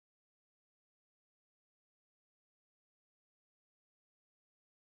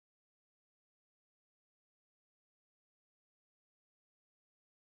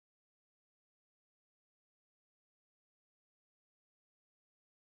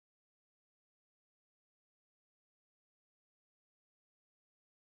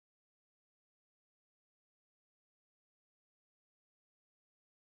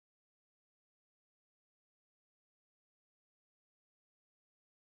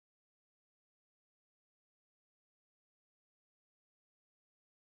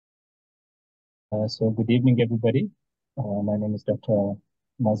So good evening, everybody. My name is Dr.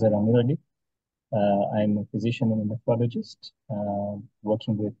 Mazhar Amirali. I'm a physician and a nephrologist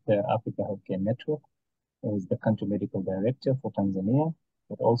working with the Africa Healthcare Network as the country medical director for Tanzania,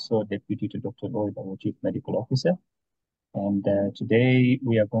 but also deputy to Dr. Lloyd, our chief medical officer. And today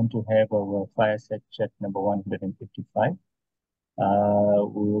we are going to have our Fireside chat number 155.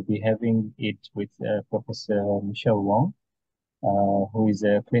 We will be having it with Professor M.Y Wong, who is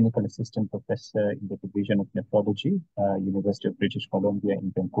a clinical assistant professor in the Division of Nephrology, University of British Columbia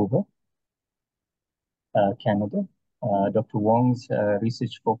in Vancouver, Canada. Dr. Wong's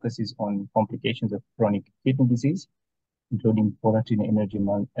research focuses on complications of chronic kidney disease, including poverty and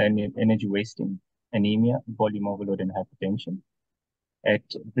energy wasting, anemia, volume overload, and hypertension. At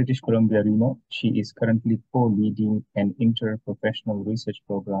British Columbia Renal, she is currently co-leading an interprofessional research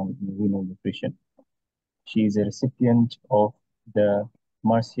program in renal nutrition. She is a recipient of the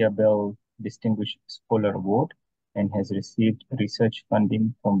Marcia Bell Distinguished Scholar Award and has received research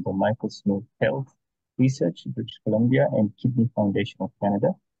funding from the Michael Smith Health Research, British Columbia, and Kidney Foundation of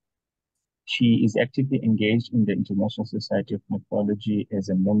Canada. She is actively engaged in the International Society of Nephrology as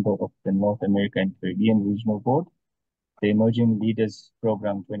a member of the North America and Caribbean Regional Board, the Emerging Leaders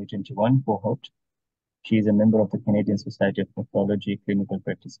Program 2021 cohort. She is a member of the Canadian Society of Nephrology Clinical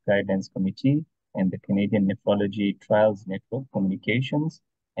Practice Guidelines Committee and the Canadian Nephrology Trials Network Communications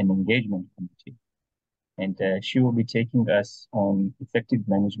and Engagement Committee. And she will be taking us on effective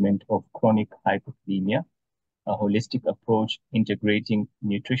management of chronic hyperkalemia, a holistic approach integrating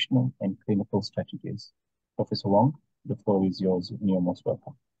nutritional and clinical strategies. Professor Wong, the floor is yours, and you're most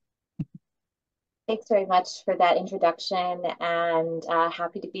welcome. Thanks very much for that introduction, and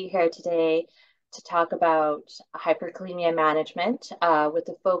happy to be here today to talk about hyperkalemia management with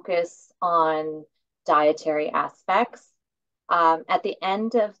a focus on dietary aspects. At the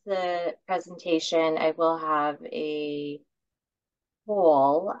end of the presentation, I will have a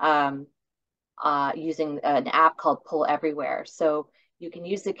poll using an app called Poll Everywhere. So you can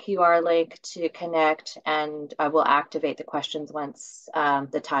use the QR link to connect, and I will activate the questions once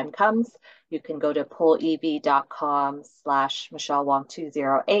the time comes. You can go to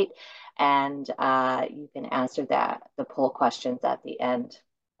pollev.com/MichelleWong208, and you can answer the poll questions at the end.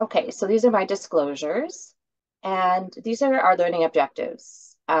 Okay, so these are my disclosures, and these are our learning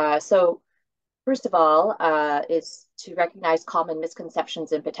objectives. So first of all, is to recognize common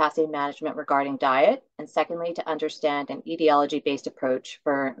misconceptions in potassium management regarding diet, and secondly, to understand an etiology-based approach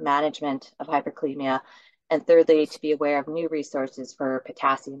for management of hyperkalemia, and thirdly, to be aware of new resources for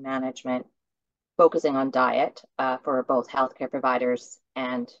potassium management, focusing on diet for both healthcare providers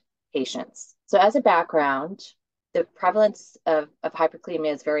and patients. So as a background, the prevalence of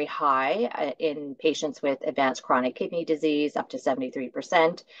hyperkalemia is very high in patients with advanced chronic kidney disease, up to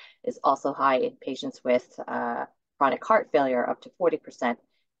 73%, is also high in patients with chronic heart failure, up to 40%.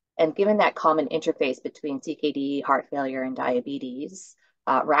 And given that common interface between CKD, heart failure, and diabetes,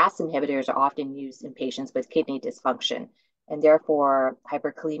 RAS inhibitors are often used in patients with kidney dysfunction. And therefore,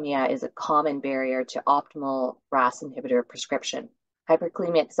 hyperkalemia is a common barrier to optimal RAS inhibitor prescription.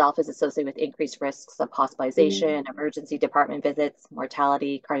 Hyperkalemia itself is associated with increased risks of hospitalization, emergency department visits,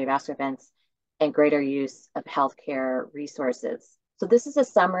 mortality, cardiovascular events, and greater use of healthcare resources. So this is a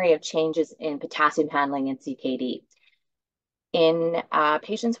summary of changes in potassium handling in CKD. In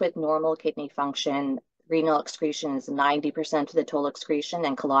patients with normal kidney function, renal excretion is 90% of the total excretion,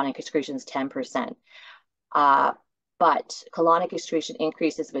 and colonic excretion is 10%. But colonic excretion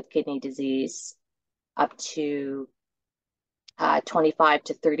increases with kidney disease up to 25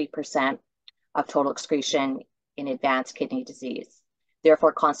 to 30% of total excretion in advanced kidney disease.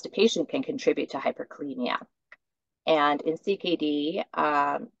 Therefore, constipation can contribute to hyperkalemia. And in CKD,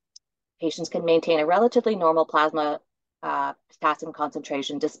 patients can maintain a relatively normal plasma potassium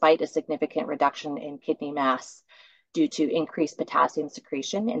concentration despite a significant reduction in kidney mass due to increased potassium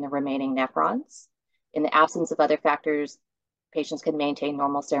secretion in the remaining nephrons. In the absence of other factors, patients can maintain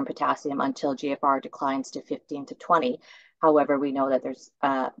normal serum potassium until GFR declines to 15 to 20. However, we know that there's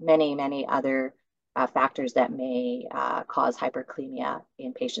many other factors that may cause hyperkalemia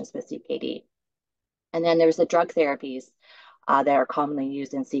in patients with CKD. And then there's the drug therapies that are commonly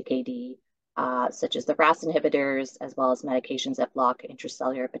used in CKD, such as the RAS inhibitors, as well as medications that block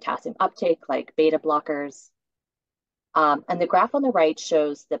intracellular potassium uptake, like beta blockers. And the graph on the right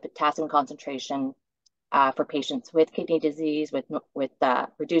shows the potassium concentration for patients with kidney disease, with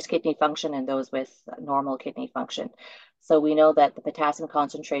reduced kidney function, and those with normal kidney function. So we know that the potassium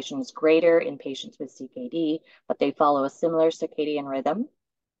concentration is greater in patients with CKD, but they follow a similar circadian rhythm,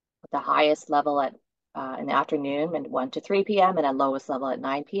 with the highest level in the afternoon at 1 to 3 p.m. and a lowest level at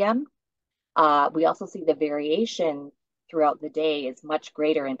 9 p.m. We also see the variation throughout the day is much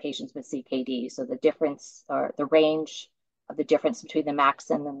greater in patients with CKD. So the difference or the range of the difference between the max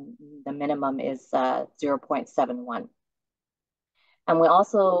and the minimum is 0.71. And we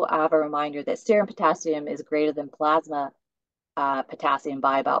also have a reminder that serum potassium is greater than plasma potassium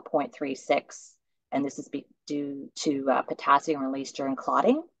by about 0.36. And this is due to potassium released during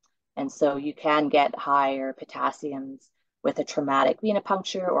clotting. And so you can get higher potassiums with a traumatic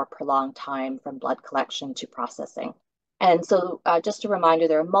venipuncture or prolonged time from blood collection to processing. And so just a reminder,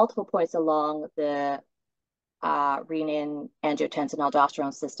 there are multiple points along the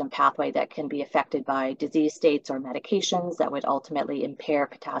renin-angiotensin-aldosterone system pathway that can be affected by disease states or medications that would ultimately impair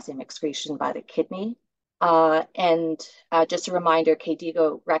potassium excretion by the kidney. Just a reminder,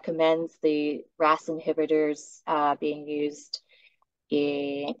 KDIGO recommends the RAS inhibitors being used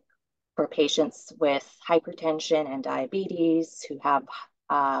for patients with hypertension and diabetes who have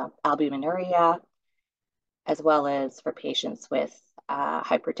albuminuria, as well as for patients with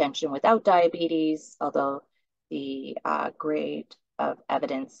hypertension without diabetes, although the grade of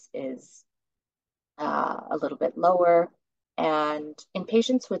evidence is a little bit lower. And in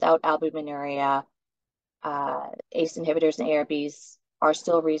patients without albuminuria, ACE inhibitors and ARBs are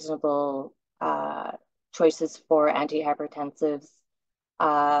still reasonable choices for antihypertensives.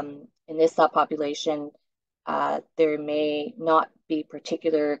 In this subpopulation, there may not be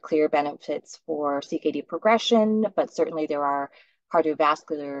particular clear benefits for CKD progression, but certainly there are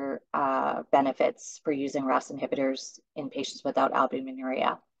cardiovascular benefits for using RAS inhibitors in patients without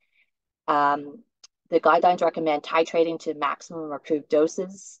albuminuria. The guidelines recommend titrating to maximum approved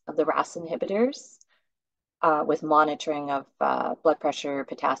doses of the RAS inhibitors with monitoring of blood pressure,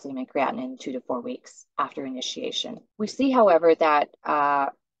 potassium, and creatinine 2 to 4 weeks after initiation. We see, however, that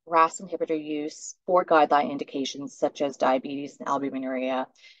RAS inhibitor use for guideline indications such as diabetes and albuminuria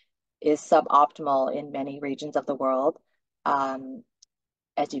is suboptimal in many regions of the world,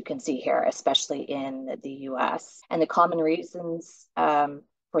 as you can see here, especially in the US. And the common reasons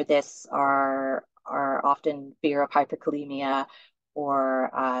for this are often fear of hyperkalemia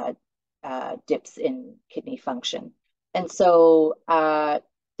or dips in kidney function. And so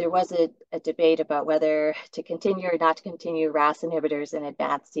there was a debate about whether to continue or not to continue RAS inhibitors in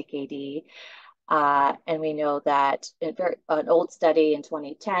advanced CKD. And we know that an old study in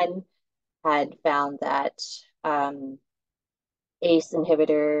 2010 had found that ACE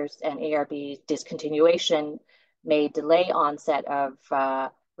inhibitors and ARB discontinuation may delay onset of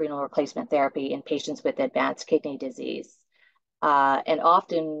renal replacement therapy in patients with advanced kidney disease. And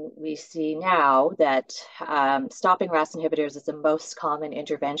often we see now that stopping RAS inhibitors is the most common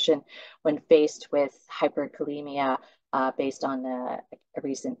intervention when faced with hyperkalemia, based on a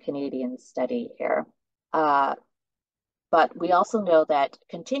recent Canadian study here. But we also know that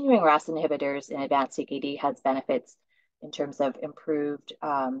continuing RAS inhibitors in advanced CKD has benefits in terms of improved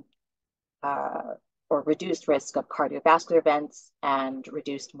or reduced risk of cardiovascular events and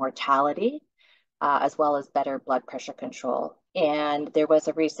reduced mortality, as well as better blood pressure control. And there was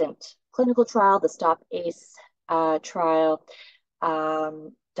a recent clinical trial, the STOP ACE trial,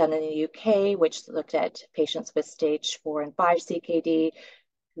 done in the UK, which looked at patients with stage 4 and 5 CKD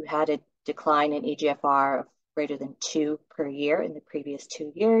who had a decline in eGFR of greater than 2 per year in the previous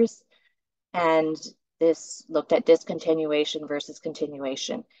 2 years. And this looked at discontinuation versus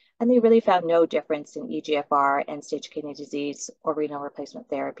continuation. And they really found no difference in eGFR, end-stage kidney disease, or renal replacement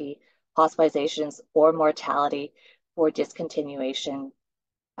therapy, hospitalizations, or mortality for discontinuation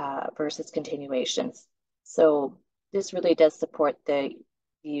versus continuations. So this really does support the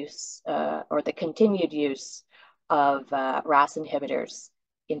use or the continued use of RAS inhibitors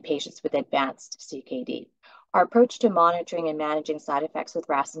in patients with advanced CKD. Our approach to monitoring and managing side effects with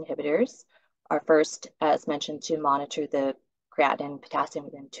RAS inhibitors are first, as mentioned, to monitor the creatinine potassium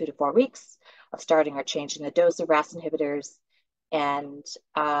within 2 to 4 weeks of starting or changing the dose of RAS inhibitors, and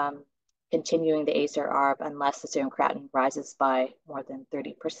continuing the ACE or ARB unless the serum creatinine rises by more than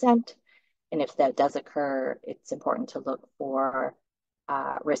 30%. And if that does occur, it's important to look for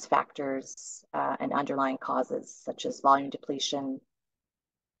risk factors and underlying causes such as volume depletion,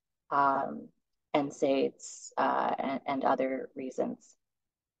 NSAIDs, and other reasons.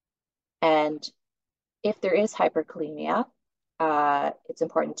 And if there is hyperkalemia, it's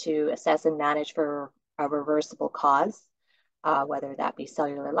important to assess and manage for a reversible cause, whether that be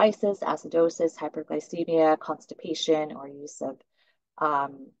cellular lysis, acidosis, hyperglycemia, constipation, or use of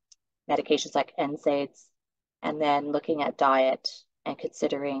medications like NSAIDs, and then looking at diet and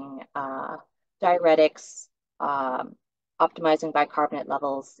considering diuretics, optimizing bicarbonate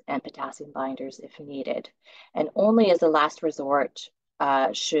levels, and potassium binders if needed. And only as a last resort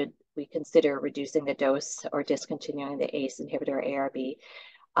should we consider reducing the dose or discontinuing the ACE inhibitor ARB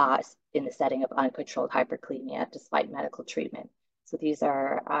in the setting of uncontrolled hyperkalemia despite medical treatment. So these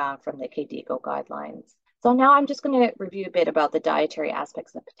are from the KDIGO guidelines. So now I'm just going to review a bit about the dietary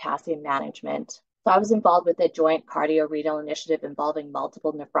aspects of potassium management. So I was involved with a joint cardio-renal initiative involving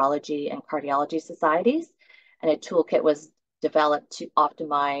multiple nephrology and cardiology societies, and a toolkit was developed to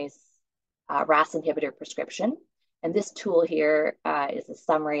optimize RAS inhibitor prescription. And this tool here is a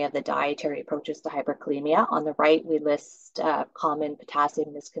summary of the dietary approaches to hyperkalemia. On the right, we list common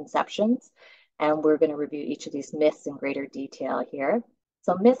potassium misconceptions, and we're going to review each of these myths in greater detail here.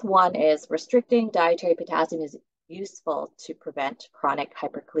 So myth 1 is restricting dietary potassium is useful to prevent chronic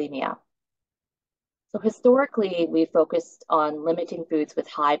hyperkalemia. So historically, we focused on limiting foods with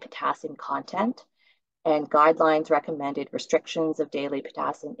high potassium content, and guidelines recommended restrictions of daily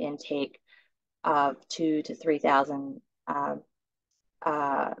potassium intake of 2,000 to 3,000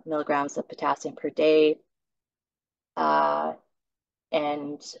 milligrams of potassium per day.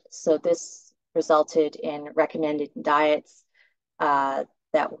 And so this resulted in recommended diets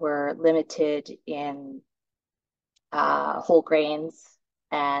that were limited in whole grains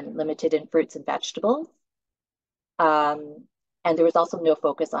and limited in fruits and vegetables. And there was also no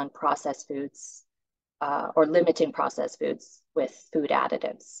focus on processed foods or limiting processed foods with food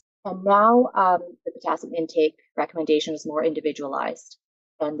additives. And now the potassium intake recommendation is more individualized,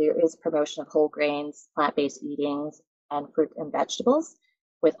 and there is promotion of whole grains, plant-based eatings, and fruit and vegetables,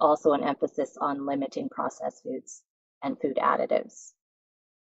 with also an emphasis on limiting processed foods and food additives.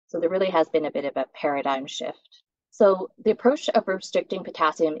 So there really has been a bit of a paradigm shift. So the approach of restricting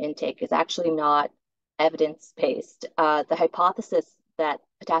potassium intake is actually not evidence-based. The hypothesis that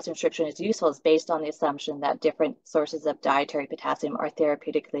potassium restriction is useful is based on the assumption that different sources of dietary potassium are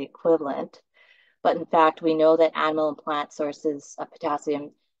therapeutically equivalent. But in fact, we know that animal and plant sources of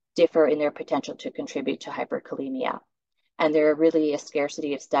potassium differ in their potential to contribute to hyperkalemia. And there are really a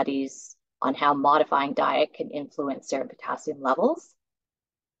scarcity of studies on how modifying diet can influence serum potassium levels.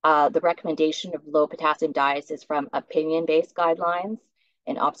 The recommendation of low potassium diets is from opinion-based guidelines,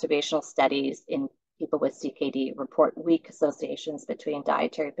 and observational studies in people with CKD report weak associations between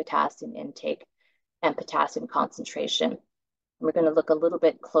dietary potassium intake and potassium concentration. And we're going to look a little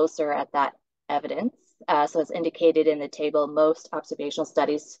bit closer at that evidence. So as indicated in the table, most observational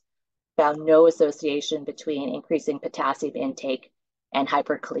studies found no association between increasing potassium intake and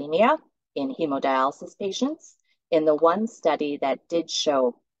hyperkalemia in hemodialysis patients. In the one study that did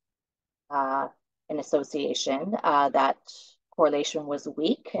show an association, that correlation was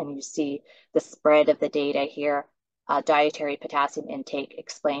weak, and you see the spread of the data here. Dietary potassium intake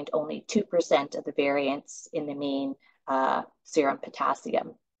explained only 2% of the variance in the mean serum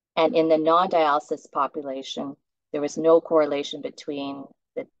potassium. And in the non-dialysis population, there was no correlation between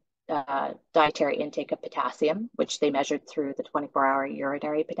the dietary intake of potassium, which they measured through the 24-hour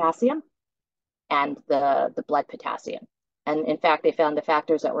urinary potassium, and the blood potassium. And in fact, they found the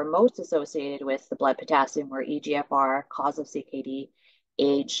factors that were most associated with the blood potassium were EGFR, cause of CKD,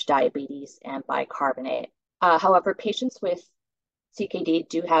 age, diabetes, and bicarbonate. However, patients with CKD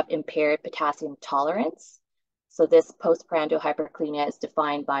do have impaired potassium tolerance. So this postprandial hyperkalemia is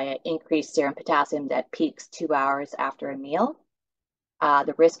defined by an increased serum potassium that peaks 2 hours after a meal.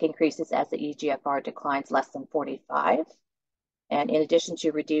 The risk increases as the EGFR declines less than 45. And in addition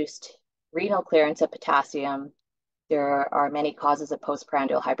to reduced renal clearance of potassium, there are many causes of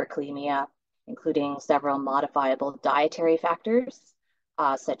postprandial hyperkalemia, including several modifiable dietary factors,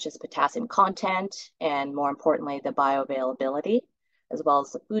 such as potassium content, and more importantly, the bioavailability, as well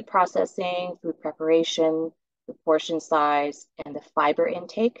as the food processing, food preparation, the portion size, and the fiber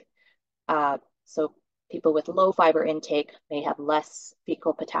intake. So people with low fiber intake may have less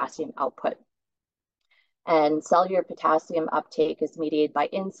fecal potassium output. And cellular potassium uptake is mediated by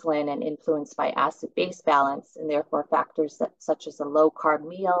insulin and influenced by acid-base balance, and therefore factors such as a low-carb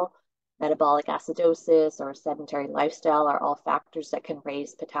meal, metabolic acidosis, or sedentary lifestyle are all factors that can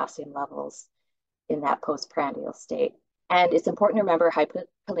raise potassium levels in that postprandial state. And it's important to remember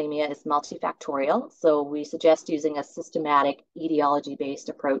hyperkalemia is multifactorial, so we suggest using a systematic etiology-based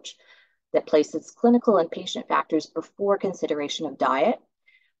approach that places clinical and patient factors before consideration of diet.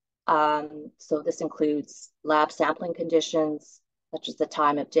 So this includes lab sampling conditions, such as the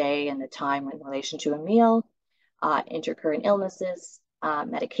time of day and the time in relation to a meal, intercurrent illnesses,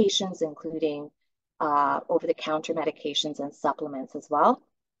 medications, including over-the-counter medications and supplements as well,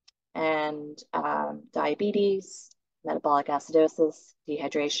 and diabetes, metabolic acidosis,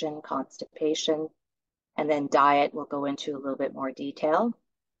 dehydration, constipation, and then diet we'll go into a little bit more detail.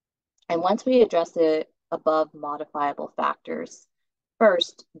 And once we address the above modifiable factors,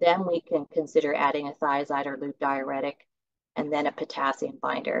 first, then we can consider adding a thiazide or loop diuretic, and then a potassium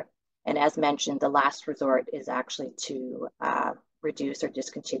binder. And as mentioned, the last resort is actually to reduce or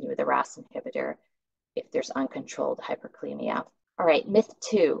discontinue the RAS inhibitor if there's uncontrolled hyperkalemia. All right, myth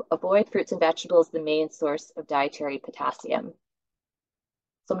 2, avoid fruits and vegetables, the main source of dietary potassium.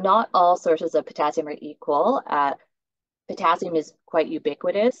 So not all sources of potassium are equal. Potassium is quite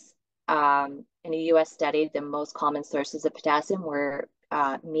ubiquitous. In a US study, the most common sources of potassium were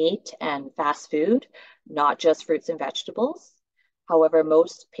meat and fast food, not just fruits and vegetables. However,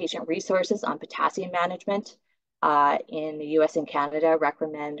 most patient resources on potassium management in the US and Canada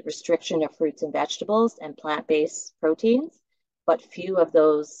recommend restriction of fruits and vegetables and plant-based proteins, but few of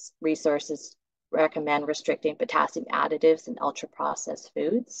those resources recommend restricting potassium additives in ultra-processed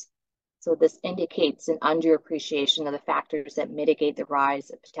foods. So this indicates an underappreciation of the factors that mitigate the rise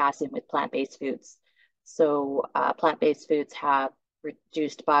of potassium with plant-based foods. So plant-based foods have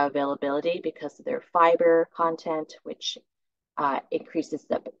reduced bioavailability because of their fiber content, which increases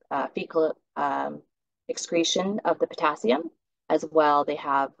the fecal excretion of the potassium. As well, they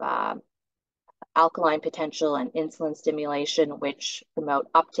have alkaline potential and insulin stimulation, which promote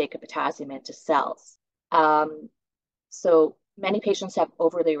uptake of potassium into cells. So many patients have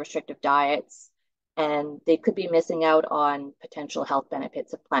overly restrictive diets, and they could be missing out on potential health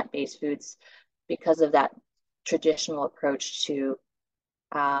benefits of plant-based foods because of that traditional approach to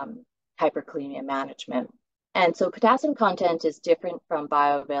hyperkalemia management. And so potassium content is different from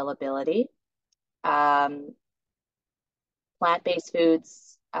bioavailability. Plant-based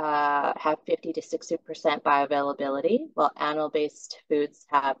foods have 50 to 60% bioavailability, while animal-based foods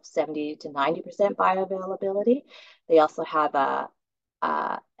have 70 to 90% bioavailability. They also have a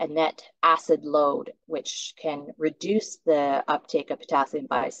net acid load, which can reduce the uptake of potassium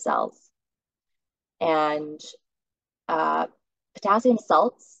by cells. And potassium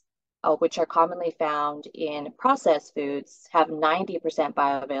salts, which are commonly found in processed foods, have 90%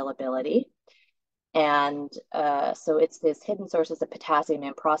 bioavailability. And so it's this hidden sources of potassium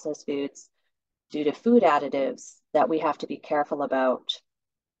in processed foods due to food additives that we have to be careful about.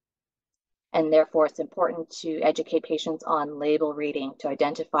 And therefore, it's important to educate patients on label reading to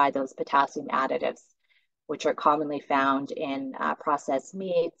identify those potassium additives, which are commonly found in processed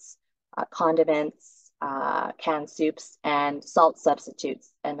meats, condiments, canned soups, and salt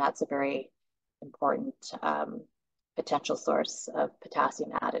substitutes. And that's a very important potential source of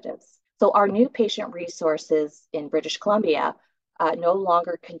potassium additives. So our new patient resources in British Columbia no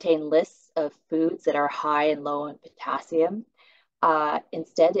longer contain lists of foods that are high and low in potassium.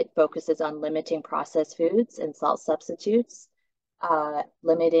 Instead, it focuses on limiting processed foods and salt substitutes,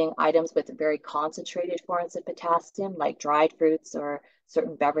 limiting items with very concentrated forms of potassium, like dried fruits or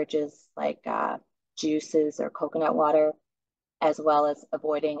certain beverages like juices or coconut water, as well as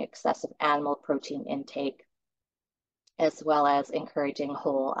avoiding excessive animal protein intake, as well as encouraging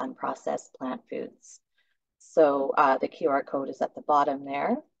whole unprocessed plant foods. So the QR code is at the bottom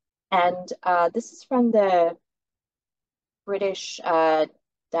there. And this is from the British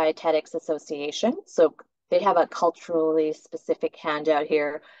Dietetics Association. So they have a culturally specific handout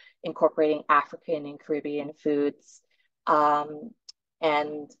here incorporating African and Caribbean foods.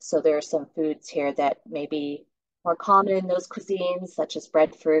 And so there are some foods here that may be more common in those cuisines, such as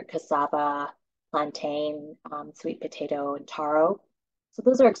breadfruit, cassava, plantain, sweet potato, and taro. So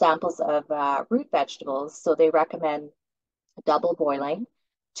those are examples of root vegetables. So they recommend double boiling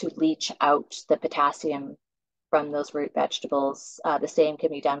to leach out the potassium from those root vegetables. The same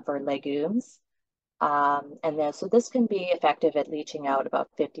can be done for legumes. And then, so this can be effective at leaching out about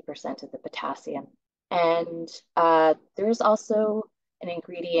 50% of the potassium. And there's also an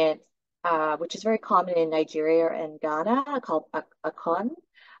ingredient which is very common in Nigeria and Ghana called akon,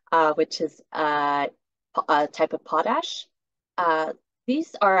 which is a type of potash.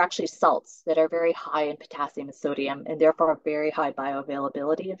 These are actually salts that are very high in potassium and sodium, and therefore very high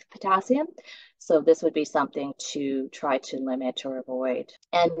bioavailability of potassium. So this would be something to try to limit or avoid.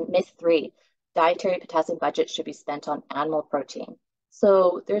 And myth 3, dietary potassium budget should be spent on animal protein.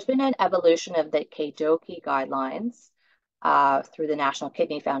 So there's been an evolution of the KDOQI guidelines through the National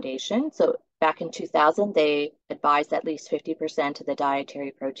Kidney Foundation. So back in 2000, they advised at least 50% of the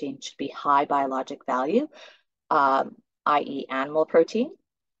dietary protein should be high biologic value, i.e. animal protein.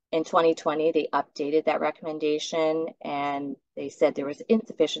 In 2020, they updated that recommendation and they said there was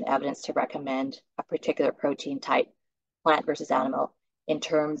insufficient evidence to recommend a particular protein type, plant versus animal, in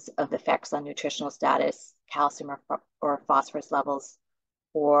terms of effects on nutritional status, calcium or phosphorus levels,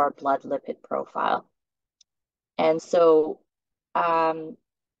 or blood lipid profile. And so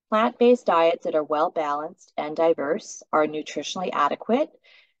plant-based diets that are well-balanced and diverse are nutritionally adequate.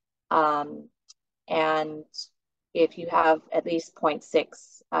 And if you have at least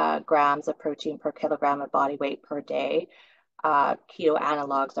 0.6 grams of protein per kilogram of body weight per day, keto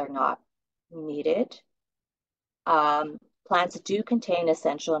analogs are not needed. Plants do contain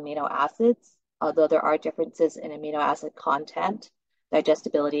essential amino acids, although there are differences in amino acid content,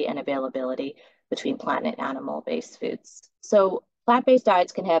 digestibility, and availability between plant and animal-based foods. So plant-based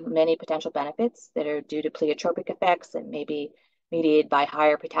diets can have many potential benefits that are due to pleiotropic effects and may be mediated by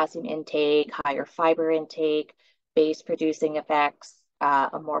higher potassium intake, higher fiber intake, base-producing effects,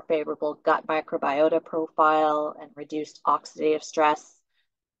 a more favorable gut microbiota profile, and reduced oxidative stress.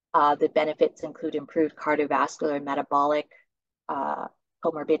 The benefits include improved cardiovascular and metabolic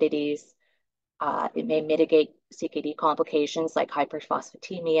comorbidities. It may mitigate CKD complications like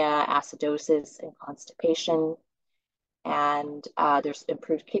hyperphosphatemia, acidosis, and constipation. And there's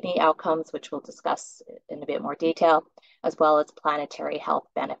improved kidney outcomes, which we'll discuss in a bit more detail, as well as planetary health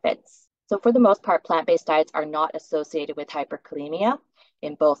benefits. So for the most part, plant-based diets are not associated with hyperkalemia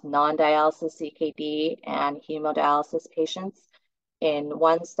in both non-dialysis CKD and hemodialysis patients. In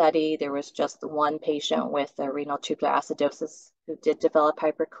one study, there was just one patient with renal tubular acidosis who did develop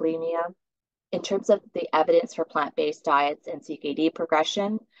hyperkalemia. In terms of the evidence for plant-based diets and CKD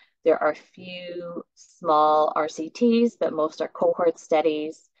progression, there are few small RCTs, but most are cohort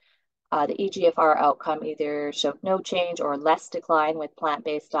studies. The eGFR outcome either showed no change or less decline with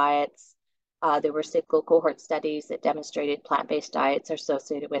plant-based diets. There were single cohort studies that demonstrated plant-based diets are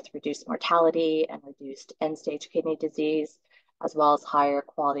associated with reduced mortality and reduced end-stage kidney disease, as well as higher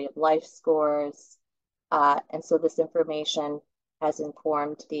quality of life scores. And so this information has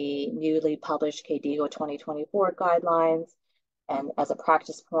informed the newly published KDIGO 2024 guidelines. And as a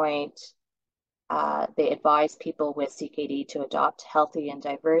practice point, they advise people with CKD to adopt healthy and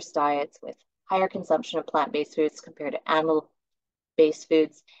diverse diets with higher consumption of plant-based foods compared to animal-based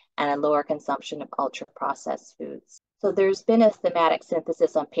foods and a lower consumption of ultra-processed foods. So there's been a thematic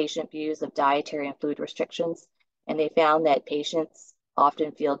synthesis on patient views of dietary and food restrictions, and they found that patients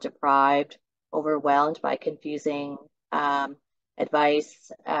often feel deprived, overwhelmed by confusing advice,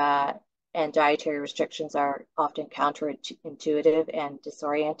 and dietary restrictions are often counterintuitive and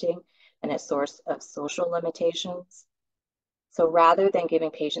disorienting and a source of social limitations. So rather than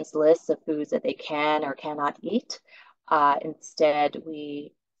giving patients lists of foods that they can or cannot eat, instead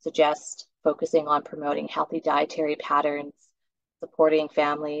we suggest focusing on promoting healthy dietary patterns, supporting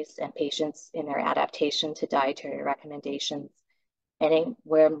families and patients in their adaptation to dietary recommendations, and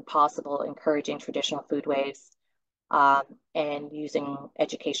where possible, encouraging traditional foodways, and using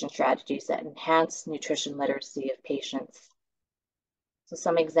education strategies that enhance nutrition literacy of patients. So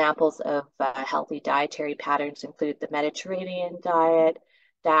some examples of healthy dietary patterns include the Mediterranean diet,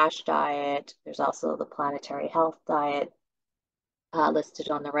 DASH diet. There's also the planetary health diet listed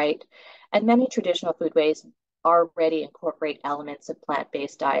on the right. And many traditional foodways already incorporate elements of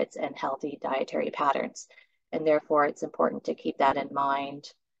plant-based diets and healthy dietary patterns. And therefore, it's important to keep that in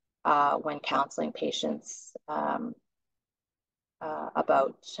mind when counseling patients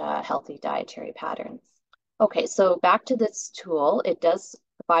about healthy dietary patterns. Okay, so back to this tool. It does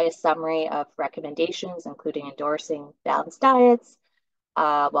provide a summary of recommendations, including endorsing balanced diets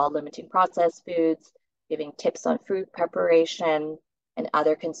while limiting processed foods, giving tips on food preparation, and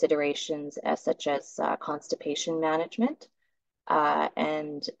other considerations such as constipation management.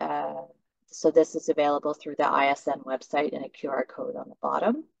 So this is available through the ISN website and a QR code on the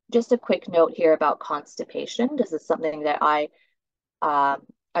bottom. Just a quick note here about constipation. This is something that I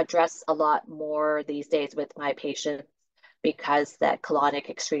address a lot more these days with my patients because that colonic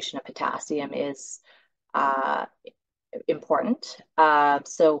excretion of potassium is important.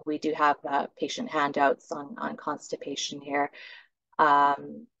 So we do have patient handouts on constipation here.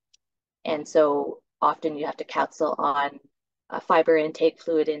 And so often you have to counsel on fiber intake,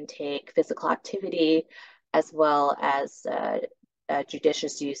 fluid intake, physical activity, as well as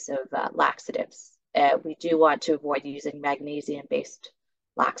judicious use of laxatives. We do want to avoid using magnesium-based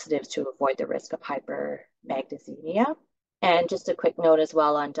laxatives to avoid the risk of hypermagnesemia. And just a quick note as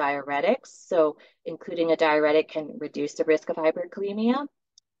well on diuretics. So including a diuretic can reduce the risk of hyperkalemia.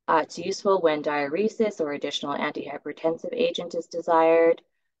 It's useful when diuresis or additional antihypertensive agent is desired.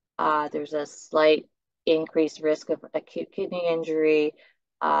 There's a slight increased risk of acute kidney injury.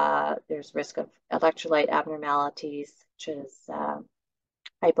 There's risk of electrolyte abnormalities, such as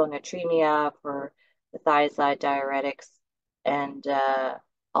hyponatremia for the thiazide diuretics, and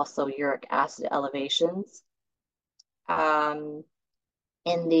also uric acid elevations. In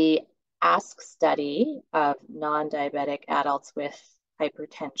the ASK study of non-diabetic adults with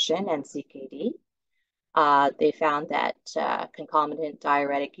hypertension and CKD. They found that concomitant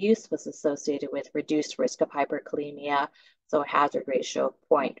diuretic use was associated with reduced risk of hyperkalemia, so a hazard ratio of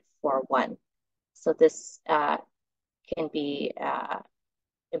 0.41. So this can be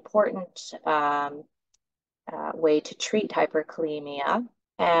important way to treat hyperkalemia.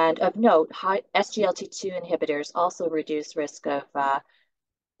 And of note, SGLT2 inhibitors also reduce risk of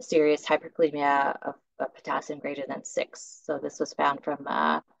serious hyperkalemia of potassium greater than 6. So this was found from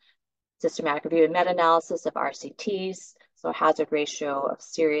systematic review and meta-analysis of RCTs. So a hazard ratio of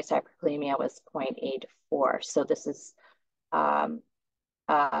serious hyperkalemia was 0.84. So this is one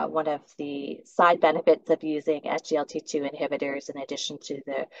of the side benefits of using SGLT2 inhibitors in addition to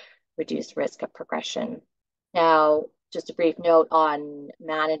the reduced risk of progression. Now, just a brief note on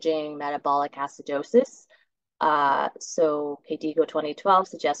managing metabolic acidosis. So KDIGO 2012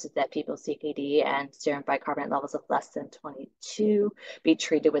 suggested that people with CKD and serum bicarbonate levels of less than 22 be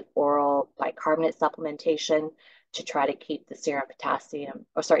treated with oral bicarbonate supplementation to try to keep the serum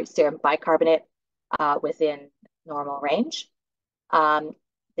bicarbonate within normal range.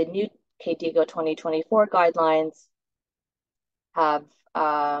 The new KDIGO 2024 guidelines have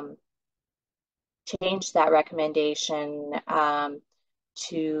changed that recommendation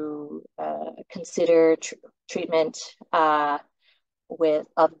to consider treatment of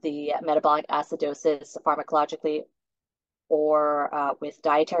the metabolic acidosis pharmacologically or with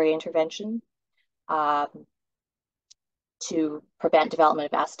dietary intervention to prevent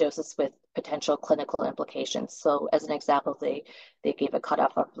development of acidosis with potential clinical implications. So as an example, they gave a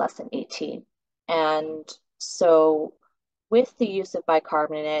cutoff of less than 18. And so with the use of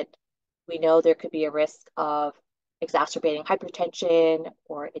bicarbonate, we know there could be a risk of exacerbating hypertension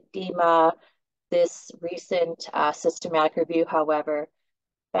or edema. This recent systematic review, however,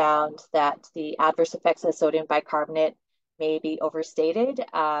 found that the adverse effects of sodium bicarbonate may be overstated.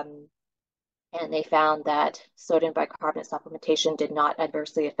 And they found that sodium bicarbonate supplementation did not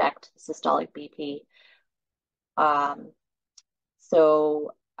adversely affect systolic BP. And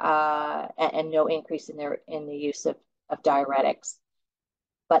no increase in the use of diuretics.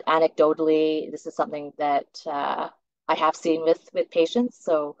 But anecdotally, this is something that I have seen with patients.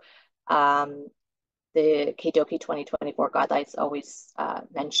 So the KDOQI 2024 guidelines always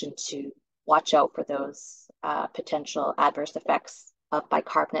mention to watch out for those potential adverse effects of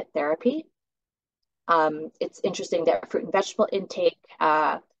bicarbonate therapy. It's interesting that fruit and vegetable intake,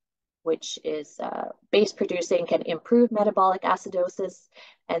 which is base producing, can improve metabolic acidosis.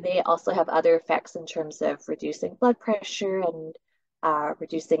 And they also have other effects in terms of reducing blood pressure and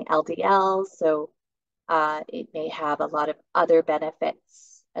reducing LDL. So it may have a lot of other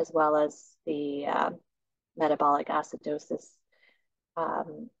benefits as well as the metabolic acidosis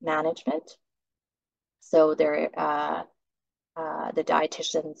management. So the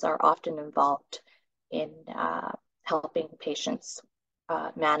dietitians are often involved in helping patients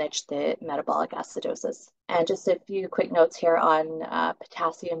manage the metabolic acidosis. And just a few quick notes here on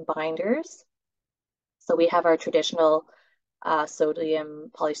potassium binders. So we have our traditional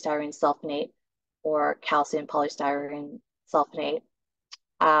sodium polystyrene sulfonate or calcium polystyrene sulfonate.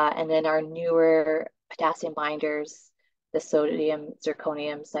 And then our newer potassium binders, the sodium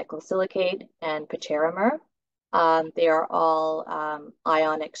zirconium cyclosilicate and patarimer. They are all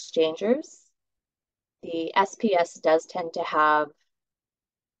ion exchangers. The SPS does tend to have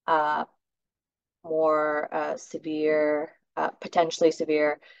more severe, potentially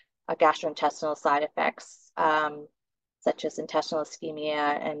severe gastrointestinal side effects, such as intestinal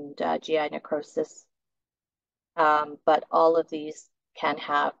ischemia and GI necrosis. But all of these can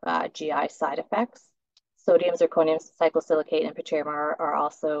have GI side effects. Sodium zirconium cyclosilicate and patarimer are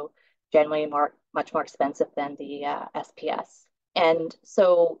also generally much more expensive than the SPS. And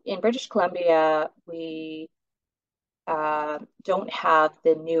so in British Columbia, we don't have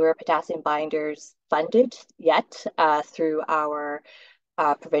the newer potassium binders funded yet through our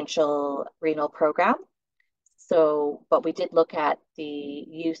provincial renal program. So, but we did look at the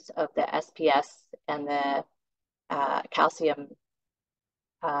use of the SPS and the calcium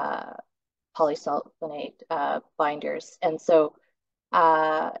polysulfonate binders. And so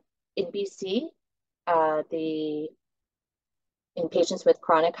in BC, in patients with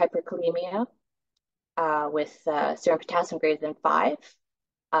chronic hyperkalemia with serum potassium greater than 5,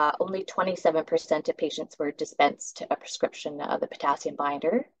 only 27% of patients were dispensed a prescription of the potassium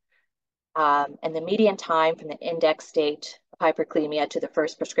binder. And the median time from the index state of hyperkalemia to the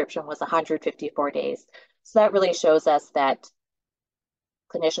first prescription was 154 days. So that really shows us that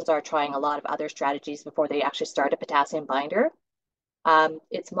clinicians are trying a lot of other strategies before they actually start a potassium binder.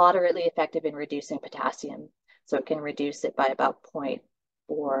 It's moderately effective in reducing potassium. So it can reduce it by about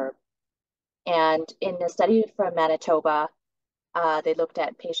And in a study from Manitoba, they looked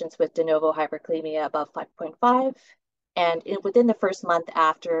at patients with de novo hyperkalemia above 5.5. And within the first month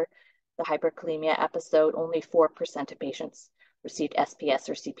after the hyperkalemia episode, only 4% of patients received SPS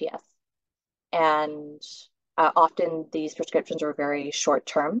or CPS. And often these prescriptions are very short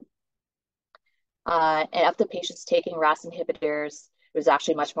term. And of the patients taking RAS inhibitors, it was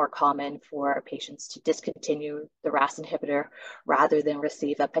actually much more common for patients to discontinue the RAS inhibitor rather than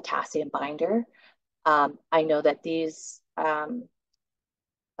receive a potassium binder. I know that these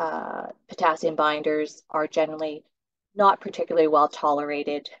potassium binders are generally not particularly well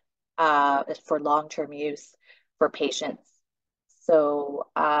tolerated for long-term use for patients. So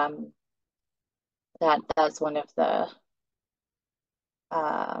that's one of the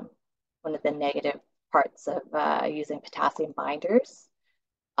negative parts of using potassium binders.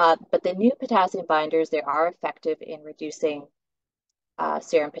 But the new potassium binders, they are effective in reducing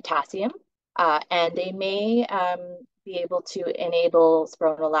serum potassium, and they may be able to enable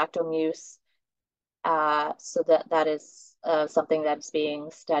spironolactone use. So that is something that's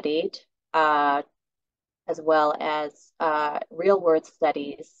being studied, as well as real-world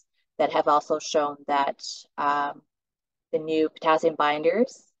studies that have also shown that the new potassium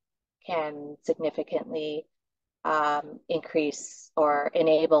binders can significantly increase or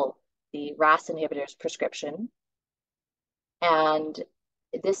enable the RAS inhibitors prescription. And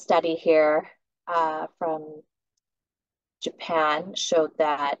this study here from Japan showed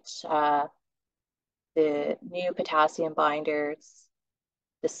that the new potassium binders,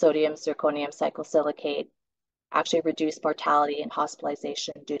 the sodium zirconium cyclosilicate, actually reduced mortality and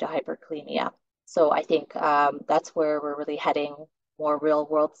hospitalization due to hyperkalemia. So I think that's where we're really heading, more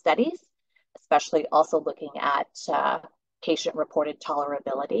real-world studies, especially also looking at patient-reported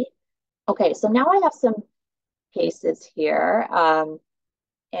tolerability. Okay, so now I have some cases here.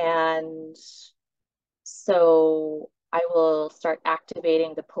 And so I will start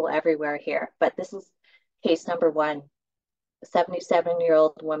activating the pull everywhere here. But this is case number 1, a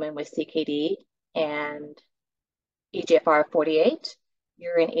 77-year-old woman with CKD and eGFR 48,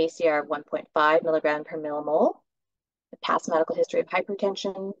 urine ACR 1.5 milligram per millimole, a past medical history of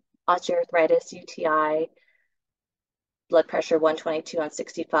hypertension, osteoarthritis, UTI, blood pressure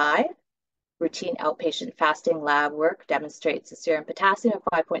 122/65. Routine outpatient fasting lab work demonstrates a serum potassium of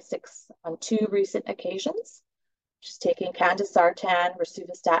 5.6 on 2 recent occasions. She's taking candesartan,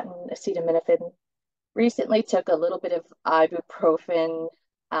 rosuvastatin, acetaminophen. Recently took a little bit of ibuprofen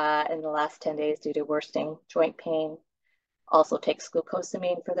in the last 10 days due to worsening joint pain. Also takes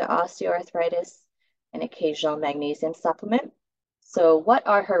glucosamine for the osteoarthritis, an occasional magnesium supplement. So what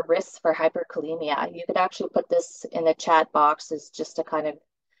are her risks for hyperkalemia? You could actually put this in the chat box as just a kind of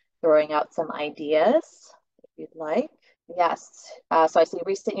throwing out some ideas if you'd like. Yes, so I see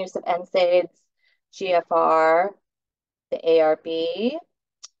recent use of NSAIDs, GFR, the ARB,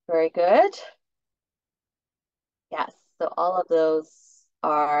 very good. Yes, so all of those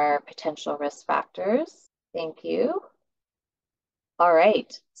are potential risk factors. Thank you. All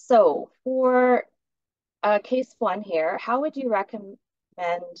right, so for case 1 here, how would you recommend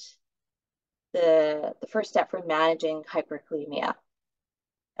the first step for managing hyperkalemia?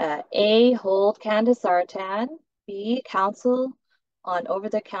 A, hold candesartan. B, counsel on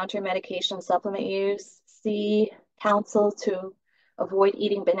over-the-counter medication supplement use. C, counsel to avoid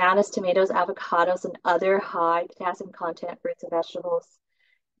eating bananas, tomatoes, avocados, and other high potassium content fruits and vegetables.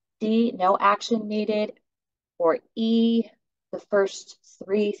 D, no action needed. Or E, the first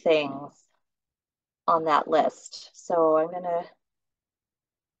 3 things on that list. So I'm going to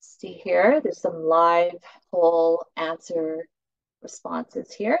see here. There's some live poll answer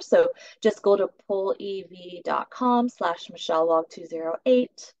responses here. So just go to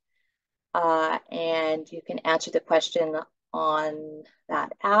pollev.com/MichelleWong208 and you can answer the question on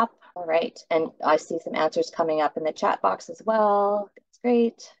that app. All right. And I see some answers coming up in the chat box as well. That's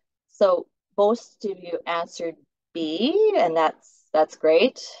great. So most of you answered B, and that's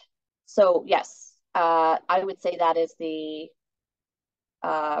great. So yes, I would say that is the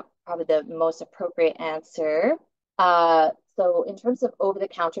probably the most appropriate answer. So in terms of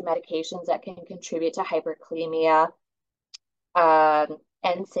over-the-counter medications that can contribute to hyperkalemia,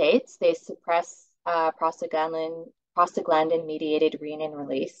 NSAIDs, they suppress prostaglandin-mediated renin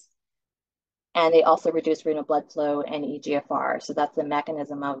release, and they also reduce renal blood flow and eGFR. So that's the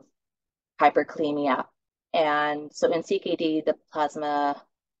mechanism of hyperkalemia. And so in CKD, the plasma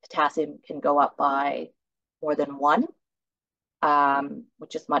potassium can go up by more than 1,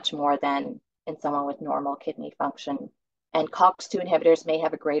 which is much more than in someone with normal kidney function. And COX-2 inhibitors may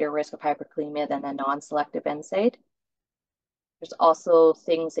have a greater risk of hyperkalemia than the non-selective NSAID. There's also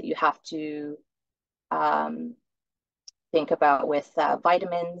things that you have to think about with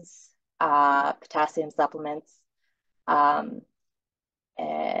vitamins, potassium supplements.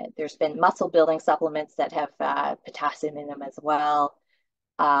 There's been muscle building supplements that have potassium in them as well.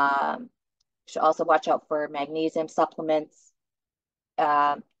 You should also watch out for magnesium supplements.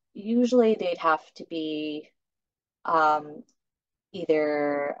 Usually they'd have to be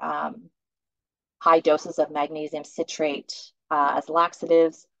either high doses of magnesium citrate as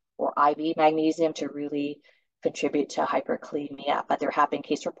laxatives or IV magnesium to really contribute to hyperkalemia, but there have been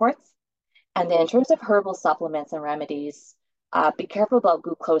case reports. And then in terms of herbal supplements and remedies, be careful about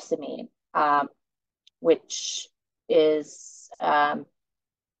glucosamine, which is made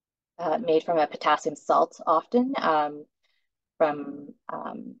from a potassium salt often from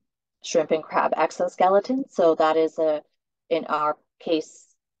shrimp and crab exoskeleton. So that is in our case,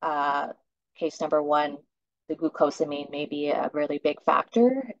 case number one, the glucosamine may be a really big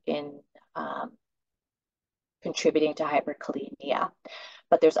factor in contributing to hyperkalemia.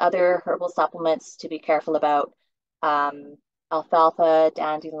 But there's other herbal supplements to be careful about. Alfalfa,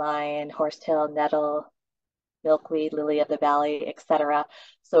 dandelion, horsetail, nettle, milkweed, lily of the valley, etc.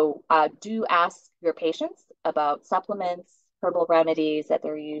 So do ask your patients about supplements, herbal remedies that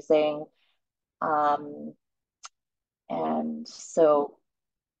they're using. And so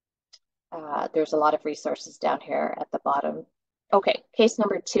there's a lot of resources down here at the bottom. Okay, case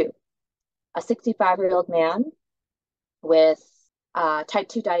number 2. A 65-year-old man with type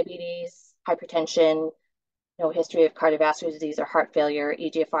 2 diabetes, hypertension, no history of cardiovascular disease or heart failure,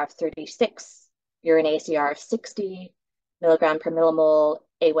 eGFR of 36, urine ACR of 60, milligram per millimole,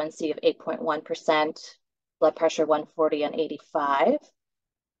 A1C of 8.1%, blood pressure 140 on 85.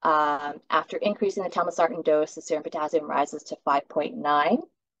 After increasing the telmisartan dose, the serum potassium rises to 5.9.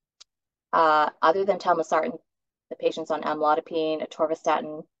 Other than telmisartan, the patient's on amlodipine,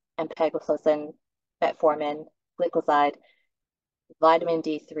 atorvastatin, empagliflozin, metformin, glycoside, vitamin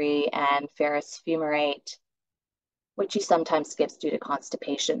D3, and ferrous fumarate, which he sometimes skips due to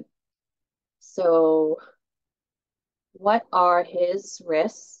constipation. So what are his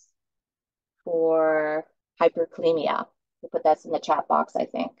risks for hyperkalemia? We'll put that in the chat box, I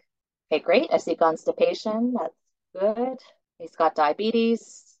think. Okay, great. I see constipation. That's good. He's got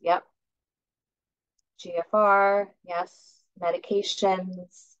diabetes. Yep. GFR. Yes.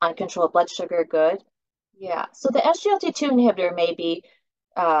 Medications. Uncontrolled blood sugar. Good. Yeah. So the SGLT2 inhibitor may be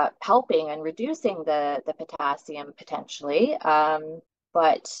helping and reducing the potassium potentially.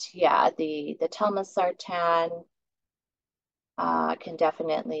 But yeah, the telmisartan can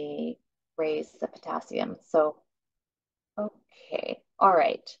definitely raise the potassium. So, okay, all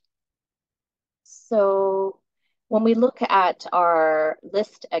right. So when we look at our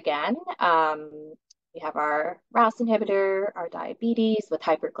list again, we have our RAS inhibitor, our diabetes with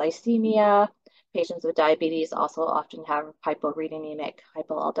hyperglycemia. Patients with diabetes also often have hyporeninemic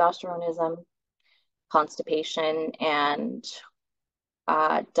hypoaldosteronism, constipation, and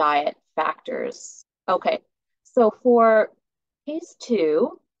diet factors. Okay, so for case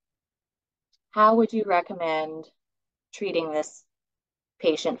 2, how would you recommend treating this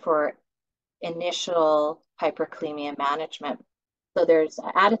patient for initial hyperkalemia management? So there's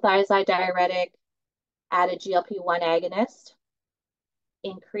add a thiazide diuretic, add a GLP-1 agonist,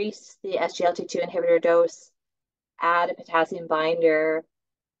 increase the SGLT2 inhibitor dose, add a potassium binder,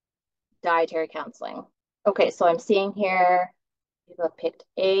 dietary counseling. Okay, so I'm seeing here people have picked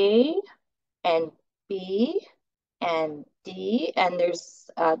A and B and D, and there's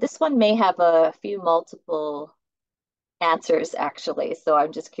this one may have a few multiple answers actually. So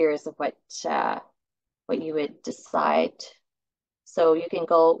I'm just curious of what you would decide. So you can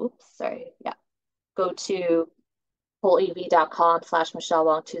go, go to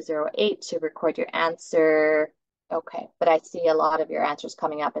wholeev.com/MichelleWong208 to record your answer. Okay, but I see a lot of your answers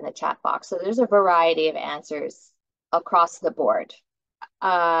coming up in the chat box. So there's a variety of answers across the board.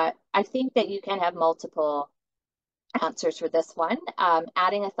 I think that you can have multiple answers for this one.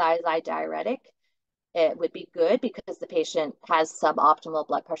 Adding a thiazide diuretic, it would be good because the patient has suboptimal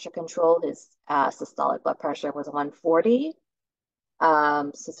blood pressure control. His systolic blood pressure was 140.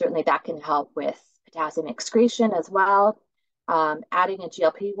 So certainly that can help with potassium excretion as well. Adding a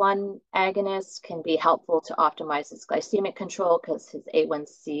GLP-1 agonist can be helpful to optimize his glycemic control because his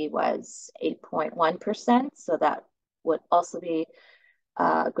A1C was 8.1%. So that would also be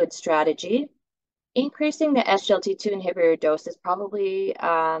a good strategy. Increasing the SGLT2 inhibitor dose is probably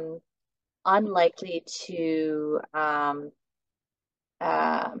unlikely to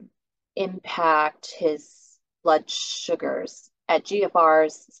impact his blood sugars. At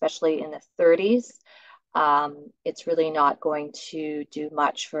GFRs, especially in the 30s, it's really not going to do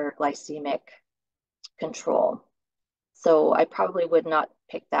much for glycemic control. So I probably would not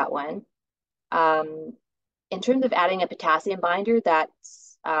pick that one. In terms of adding a potassium binder, that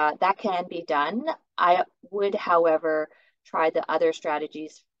can be done. I would, however, try the other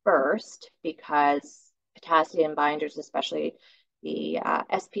strategies first because potassium binders, especially the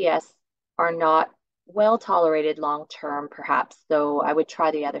SPS, are not well tolerated long term, perhaps. So I would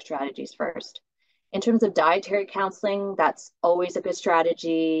try the other strategies first. In terms of dietary counseling, that's always a good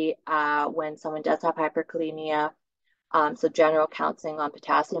strategy when someone does have hyperkalemia. So general counseling on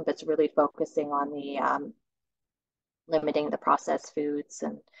potassium, but it's really focusing on the limiting the processed foods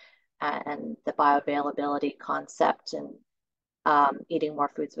and the bioavailability concept, and eating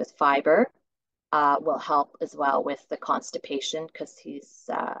more foods with fiber will help as well with the constipation because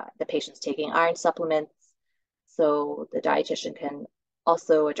the patient's taking iron supplements. So the dietitian can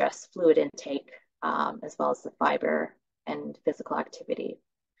also address fluid intake as well as the fiber and physical activity.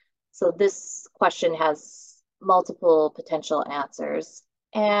 So this question has multiple potential answers.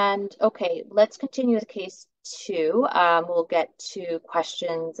 And okay, let's continue with case 2. We'll get to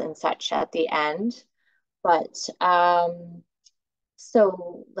questions and such at the end. But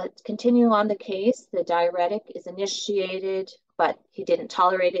so let's continue on the case. The diuretic is initiated, but he didn't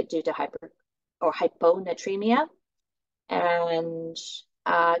tolerate it due to hyponatremia. And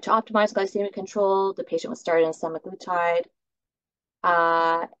to optimize glycemic control, the patient was started on semaglutide.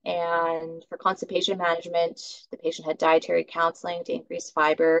 And for constipation management, the patient had dietary counseling to increase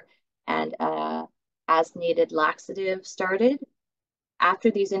fiber and as needed laxative started.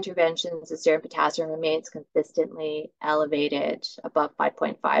 After these interventions, the serum potassium remains consistently elevated above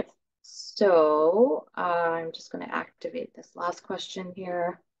 5.5. So I'm just going to activate this last question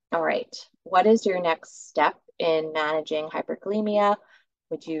here. All right, what is your next step in managing hyperkalemia?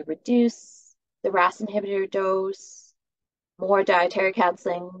 Would you reduce the RAS inhibitor dose, more dietary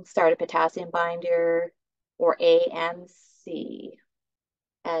counseling, start a potassium binder, or A and C?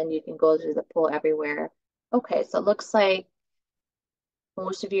 And you can go through the poll everywhere. Okay, so it looks like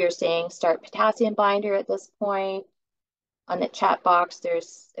most of you are saying start potassium binder at this point. On the chat box,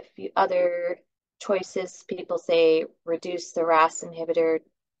 there's a few other choices. People say reduce the RAS inhibitor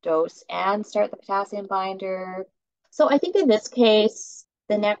dose and start the potassium binder. So I think in this case,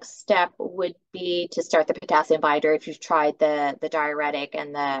 the next step would be to start the potassium binder if you've tried the diuretic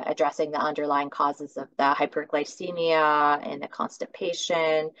and addressing the underlying causes of the hyperglycemia and the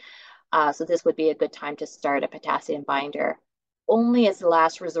constipation. So this would be a good time to start a potassium binder. Only as the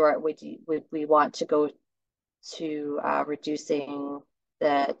last resort would we want to go to reducing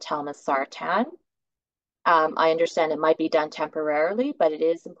the telmisartan. I understand it might be done temporarily, but it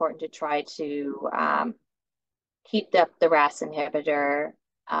is important to try to keep the RAS inhibitor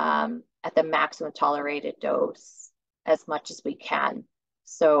at the maximum tolerated dose as much as we can.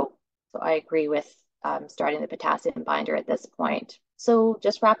 So I agree with starting the potassium binder at this point. So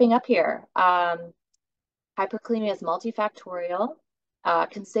just wrapping up here. Hyperkalemia is multifactorial.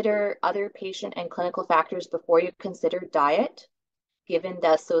 Consider other patient and clinical factors before you consider diet, given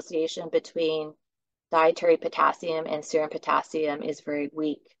the association between dietary potassium and serum potassium is very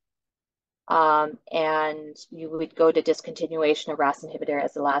weak. And you would go to discontinuation of RAS inhibitor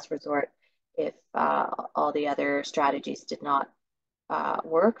as the last resort if all the other strategies did not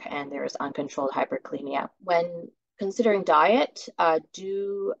work and there's uncontrolled hyperkalemia. When considering diet,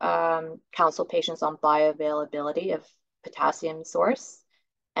 do counsel patients on bioavailability of potassium source,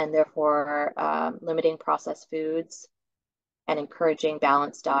 and therefore limiting processed foods and encouraging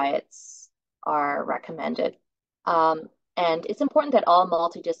balanced diets are recommended. And it's important that all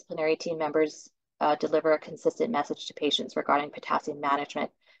multidisciplinary team members deliver a consistent message to patients regarding potassium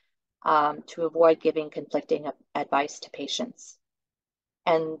management to avoid giving conflicting advice to patients.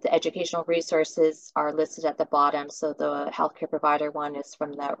 And the educational resources are listed at the bottom. So the healthcare provider one is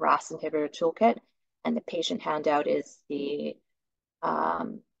from the RAS inhibitor toolkit, and the patient handout is the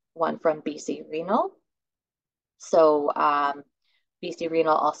one from BC Renal. So BC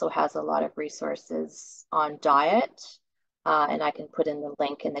Renal also has a lot of resources on diet, and I can put in the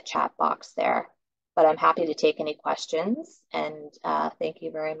link in the chat box there. But I'm happy to take any questions, and thank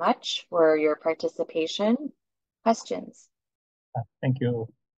you very much for your participation. Questions? Thank you,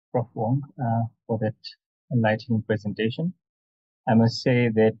 Prof. Wong, for that enlightening presentation. I must say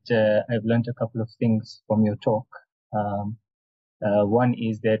that I've learned a couple of things from your talk. One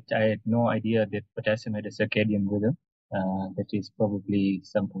is that I had no idea that potassium had a circadian rhythm. That is probably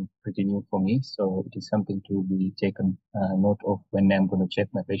something pretty new for me. So it is something to be taken note of when I'm going to check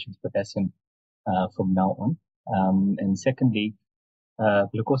my patient's potassium from now on. And secondly,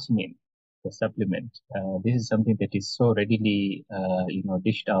 glucosamine, the supplement. This is something that is so readily,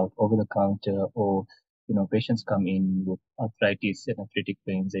 dished out over the counter or patients come in with arthritis and arthritic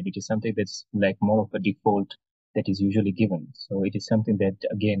pains, and it is something that's like more of a default that is usually given. So it is something that,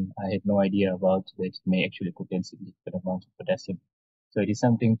 again, I had no idea about, that it may actually contain significant amount of potassium. So it is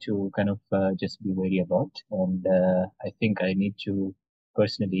something to kind of just be wary about. And I think I need to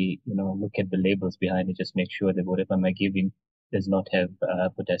personally, look at the labels behind it, just make sure that whatever I'm giving does not have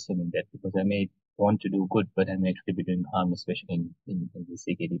potassium in that, because I may want to do good, but I may actually be doing harm, especially in the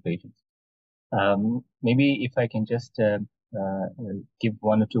CKD patients. Maybe if I can just give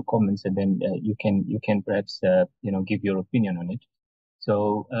one or two comments, and then you can perhaps give your opinion on it.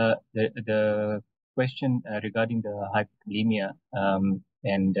 So the question regarding the hyperkalemia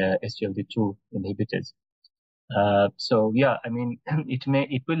and SGLT2 inhibitors. So yeah, I mean,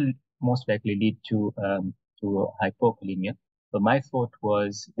 it will most likely lead to hypokalemia. But my thought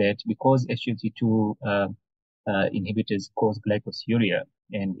was that because SGLT2 inhibitors cause glycosuria,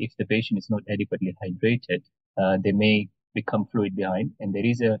 and if the patient is not adequately hydrated, they may become fluid behind, and there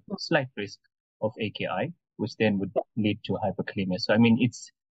is a slight risk of AKI, which then would lead to hyperkalemia. So I mean,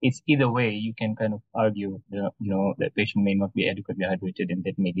 it's either way. You can kind of argue, the patient may not be adequately hydrated, and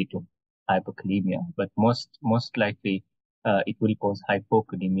that may lead to hyperkalemia. But most likely, it will cause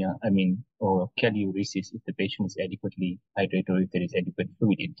hypokalemia. I mean, or kaliuresis if the patient is adequately hydrated or if there is adequate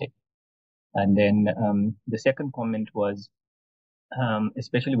fluid intake. And then the second comment was,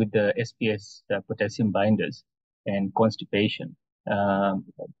 especially with the SPS potassium binders and constipation.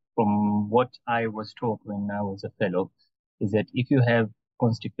 From what I was taught when I was a fellow, is that if you have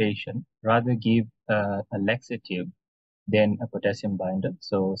constipation, rather give a laxative than a potassium binder.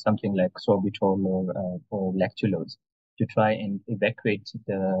 So something like sorbitol or lactulose to try and evacuate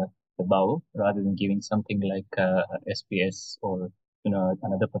the bowel, rather than giving something like SPS or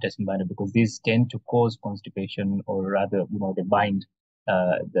another potassium binder, because these tend to cause constipation, or rather they bind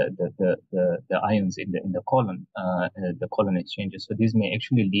the ions in the colon, the colon exchanges. So these may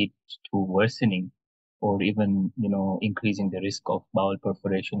actually lead to worsening, or even increasing the risk of bowel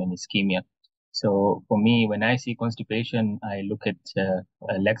perforation and ischemia. So for me, when I see constipation, I look at a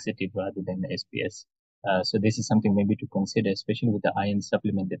laxative rather than SPS. So this is something maybe to consider, especially with the iron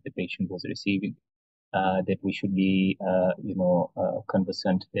supplement that the patient was receiving, that we should be,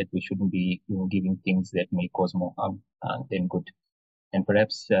 conversant, that we shouldn't be, giving things that may cause more harm than good. And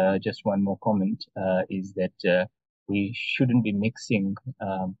perhaps just one more comment is that we shouldn't be mixing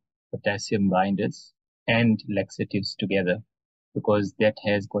potassium binders and laxatives together, because that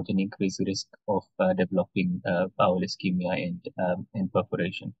has got an increased risk of developing bowel ischemia and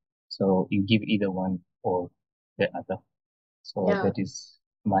perforation. So you give either one or the other. So that is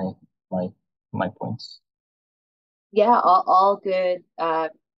my points. Yeah, all good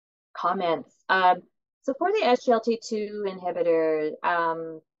comments. So for the SGLT2 inhibitor,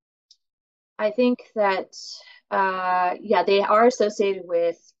 I think that they are associated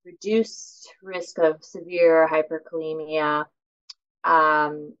with reduced risk of severe hyperkalemia,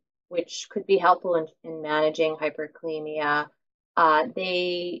 which could be helpful in managing hyperkalemia.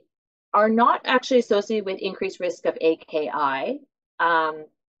 They are not actually associated with increased risk of AKI,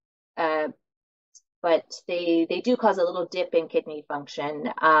 but they do cause a little dip in kidney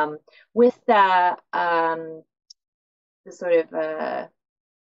function. With the sort of the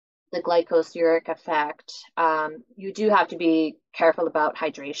glycosuric effect, you do have to be careful about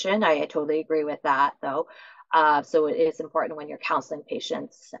hydration. I totally agree with that, though. So it is important when you're counseling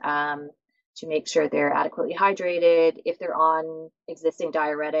patients to make sure they're adequately hydrated. If they're on existing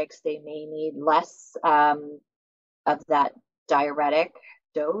diuretics, they may need less of that diuretic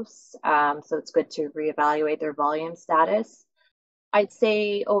dose. So it's good to reevaluate their volume status. I'd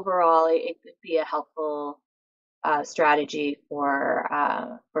say overall it could be a helpful strategy for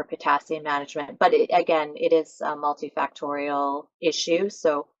potassium management, but it is a multifactorial issue.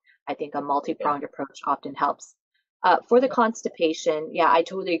 So I think a multi-pronged approach often helps. For the constipation, I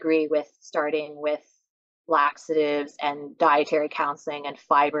totally agree with starting with laxatives and dietary counseling and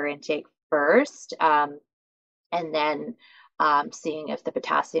fiber intake first, and then seeing if the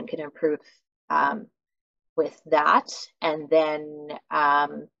potassium can improve with that, and then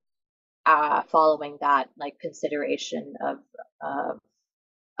following that, like consideration of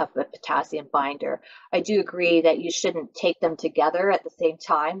a potassium binder. I do agree that you shouldn't take them together at the same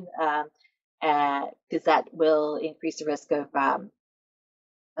time, because that will increase the risk of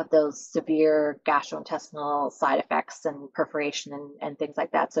those severe gastrointestinal side effects and perforation and things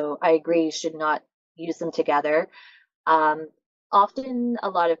like that. So I agree you should not use them together. Often a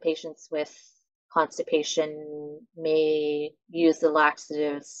lot of patients with constipation may use the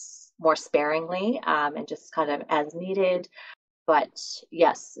laxatives more sparingly and just kind of as needed. But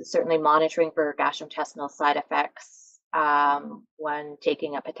yes, certainly monitoring for gastrointestinal side effects when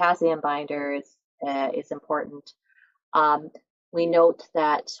taking a potassium binder is important. We note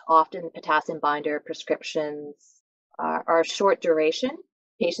that often potassium binder prescriptions are short duration.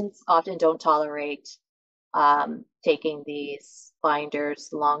 Patients often don't tolerate taking these binders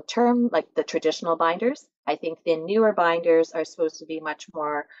long term, like the traditional binders. I think the newer binders are supposed to be much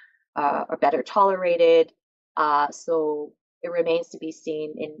more or better tolerated. So it remains to be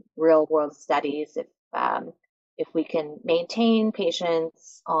seen in real world studies if we can maintain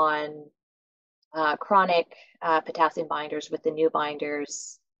patients on chronic potassium binders with the new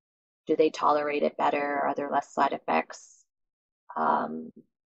binders. Do they tolerate it better? Are there less side effects?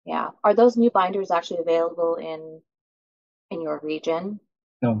 Yeah. Are those new binders actually available in your region?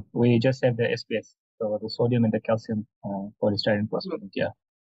 No, we just have the SBS, so the sodium and the calcium polystyrene phosphate. Yeah,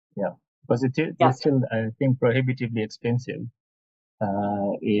 yeah. Because it's still, I think, prohibitively expensive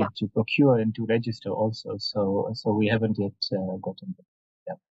to procure and to register also. So we haven't yet gotten them.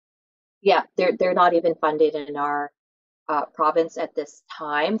 Yeah, they're not even funded in our province at this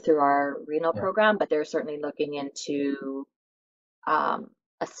time through our renal program, but they're certainly looking into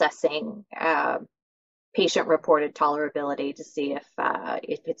assessing patient-reported tolerability to see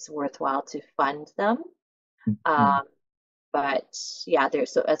if it's worthwhile to fund them. But yeah,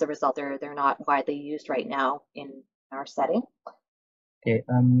 so as a result, they're not widely used right now in our setting. Okay.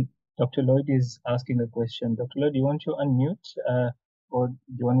 Dr. Lloyd is asking a question. Dr. Lloyd, do you want to unmute, or do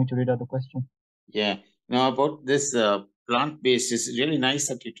you want me to read out the question? Yeah. Now about this plant-based, is really nice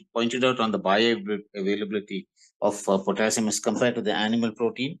that you pointed out on the bioavailability of potassium as compared to the animal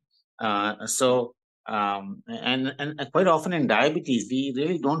protein. And quite often in diabetes, we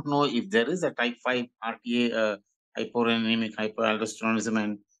really don't know if there is a type 5 RTA, hyporeninemic hyperaldosteronism,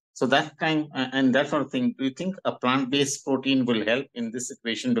 and so that kind and that sort of thing. Do you think a plant-based protein will help in this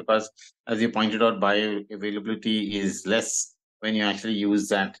situation? Because as you pointed out, bioavailability is less when you actually use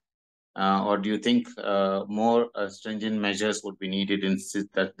that. Or do you think more stringent measures would be needed in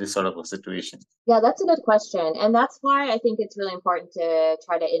this sort of a situation? Yeah, that's a good question. And that's why I think it's really important to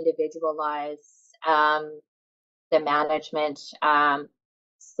try to individualize the management.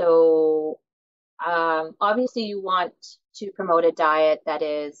 Obviously, you want to promote a diet that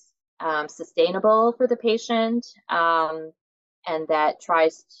is sustainable for the patient and that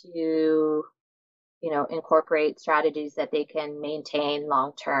tries to incorporate strategies that they can maintain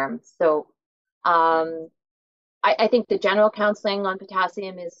long term. So I think the general counseling on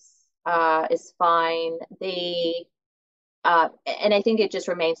potassium is fine. And I think it just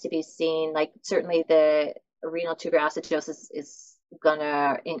remains to be seen. Like certainly the renal tuber acidosis is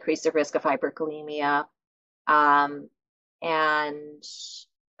gonna increase the risk of hyperkalemia, and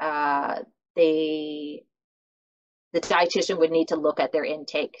the dietitian would need to look at their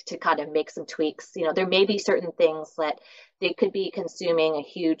intake to kind of make some tweaks. There may be certain things that they could be consuming a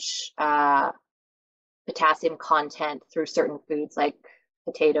huge potassium content through certain foods like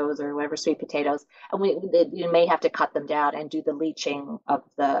potatoes or whatever, sweet potatoes, and you may have to cut them down and do the leaching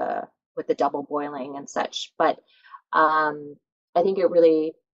with the double boiling and such. But I think it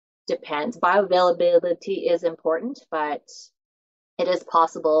really depends. Bioavailability is important, but it is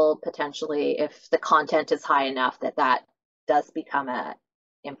possible potentially if the content is high enough that does become an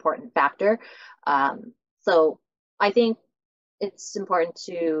important factor. So I think it's important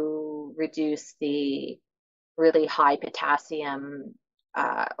to reduce the really high potassium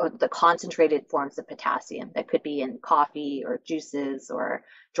or the concentrated forms of potassium that could be in coffee or juices or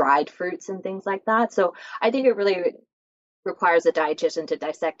dried fruits and things like that. So I think it really requires a dietitian to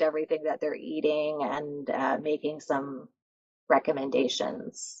dissect everything that they're eating and making some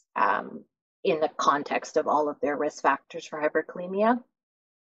recommendations in the context of all of their risk factors for hyperkalemia.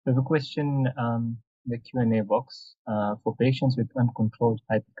 There's a question the Q&A box for patients with uncontrolled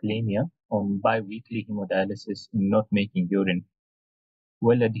hyperkalemia on bi-weekly hemodialysis and not making urine,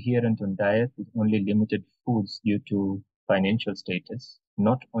 well adherent on diet with only limited foods due to financial status,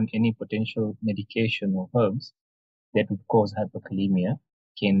 not on any potential medication or herbs that would cause hyperkalemia,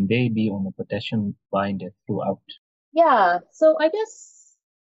 can they be on a potassium binder throughout? Yeah, so I guess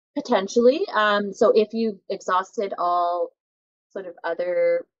potentially. So if you've exhausted all sort of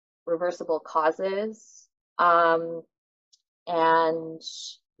other reversible causes, and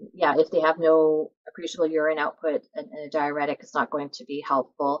yeah, if they have no appreciable urine output and a diuretic is not going to be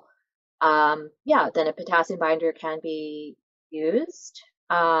helpful, yeah, then a potassium binder can be used.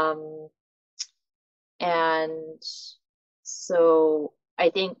 And so I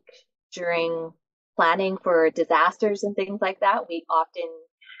think during planning for disasters and things like that, we often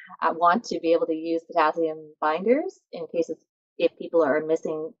want to be able to use potassium binders in cases if people are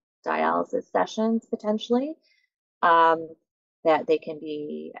missing dialysis sessions potentially, that they can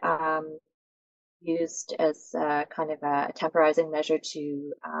be used as kind of a temporizing measure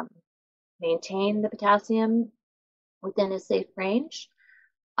to maintain the potassium within a safe range.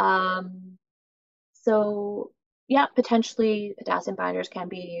 So yeah, potentially potassium binders can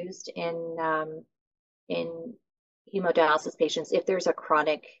be used in hemodialysis patients if there's a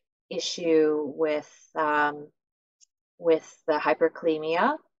chronic issue with the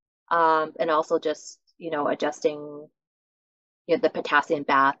hyperkalemia, and also just adjusting the potassium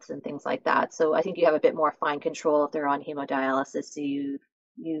baths and things like that. So I think you have a bit more fine control if they're on hemodialysis. So you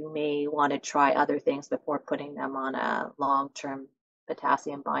may want to try other things before putting them on a long-term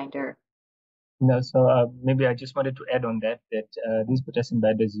potassium binder. No, so maybe I just wanted to add on that these potassium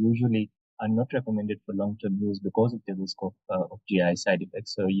binders usually are not recommended for long-term use because of the risk of GI side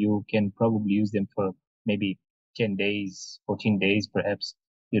effects. So you can probably use them for maybe 10 days, 14 days, perhaps.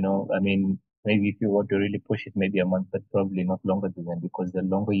 I mean, maybe if you want to really push it, maybe a month, but probably not longer than that, because the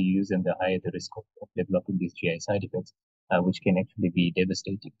longer you use them, the higher the risk of developing these GI side effects, which can actually be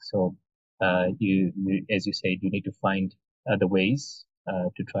devastating. So you, as you said, you need to find other ways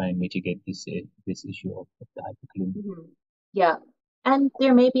to try and mitigate this issue of the hyperkalemia. Mm-hmm. Yeah, and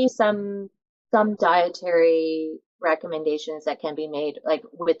there may be some dietary recommendations that can be made, like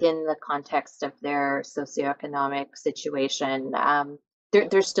within the context of their socioeconomic situation.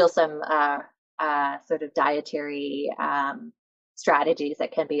 There's still some sort of dietary strategies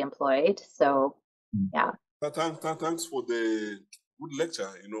that can be employed. So, yeah. Thanks for the good lecture.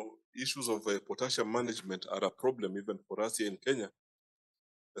 Issues of potassium management are a problem even for us here in Kenya,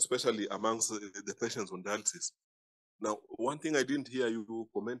 especially amongst the patients on dialysis. Now, one thing I didn't hear you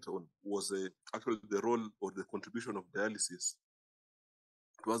comment on was actually the role or the contribution of dialysis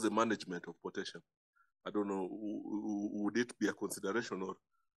towards the management of potassium. I don't know, would it be a consideration, or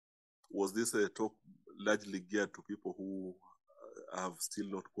was this a talk largely geared to people who have still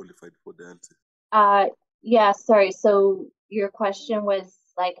not qualified for dialysis? Yeah, sorry. So your question was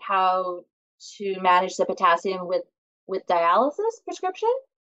like how to manage the potassium with dialysis prescription?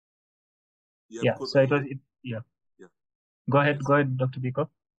 Yeah. So it was. Yeah. Go ahead, Dr. Biko.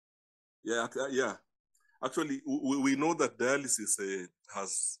 Yeah. Actually, we know that dialysis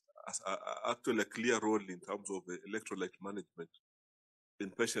has actually a clear role in terms of electrolyte management in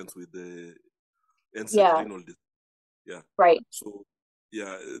patients with the end-stage renal disease. Yeah. Right. So,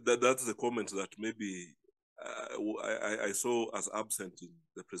 yeah, that's the comment that maybe I saw as absent in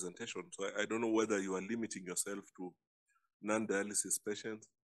the presentation. So I don't know whether you are limiting yourself to non-dialysis patients.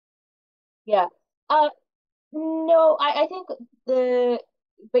 Yeah. No, I think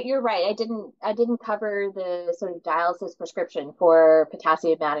but you're right. I didn't cover the sort of dialysis prescription for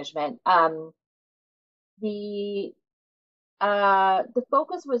potassium management. The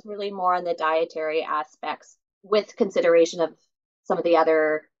focus was really more on the dietary aspects with consideration of some of the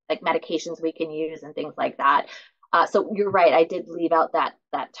other like medications we can use and things like that. So you're right. I did leave out that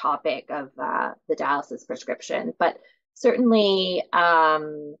topic of the dialysis prescription, but certainly,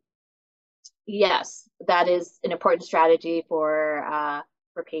 yes, that is an important strategy for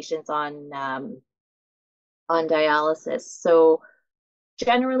patients on dialysis. So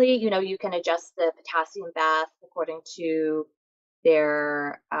generally, you can adjust the potassium bath according to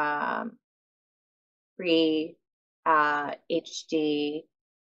their pre HD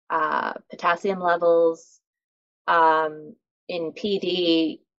potassium levels. In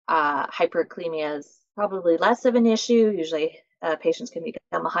PD, hyperkalemia is probably less of an issue. Usually patients can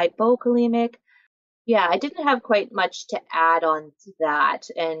become hypokalemic. Yeah, I didn't have quite much to add on to that,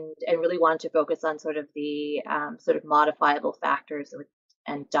 and really wanted to focus on sort of the sort of modifiable factors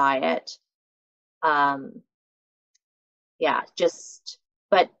and diet. Yeah,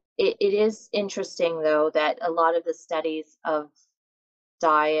 but it is interesting though that a lot of the studies of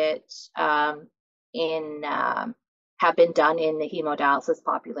diet have been done in the hemodialysis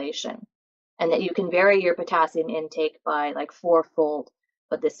population, and that you can vary your potassium intake by like 4-fold,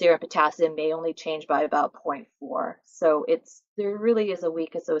 but the serum potassium may only change by about 0.4. So there really is a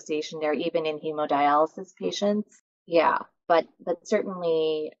weak association there, even in hemodialysis patients. Yeah, but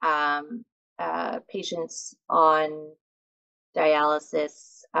certainly patients on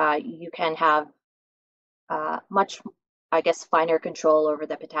dialysis, you can have much, I guess, finer control over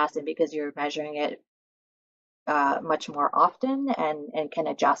the potassium because you're measuring it much more often and can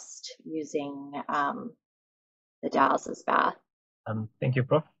adjust using the dialysis bath. Thank you,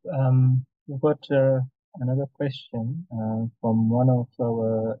 Prof. We've got another question from one of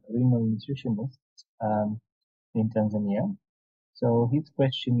our renal nutritionists in Tanzania. So his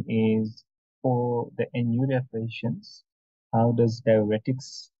question is, for the anuria patients, How does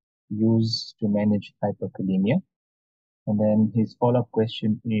diuretics use to manage hyperkalemia? And then his follow-up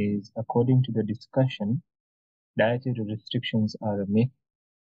question is, according to the discussion, dietary restrictions are a myth.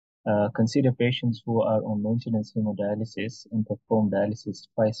 Consider patients who are on maintenance hemodialysis and perform dialysis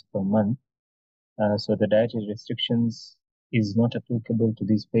twice per month. So the dietary restrictions is not applicable to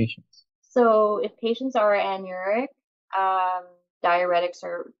these patients. So if patients are anuric, diuretics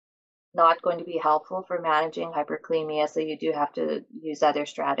are not going to be helpful for managing hyperkalemia, so you do have to use other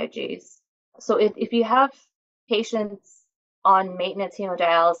strategies. So if you have patients on maintenance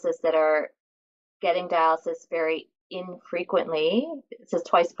hemodialysis that are getting dialysis very infrequently, it says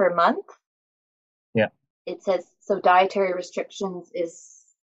twice per month. Yeah. It says, so dietary restrictions is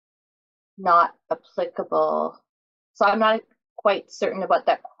not applicable. So I'm not quite certain of what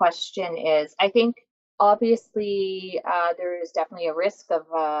that question is. I think obviously there is definitely a risk of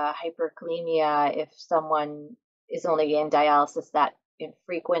hyperkalemia if someone is only in dialysis that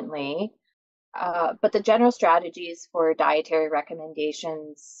infrequently. But the general strategies for dietary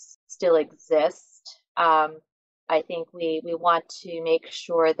recommendations still exist. I think we want to make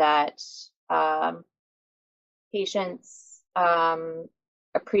sure that patients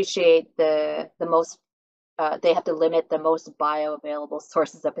appreciate the most, they have to limit the most bioavailable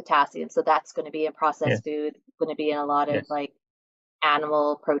sources of potassium. So that's going to be in processed food, going to be in a lot of like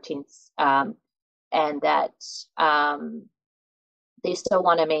animal proteins, and that they still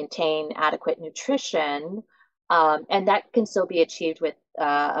want to maintain adequate nutrition, and that can still be achieved with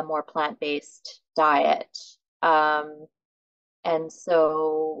a more plant-based diet. And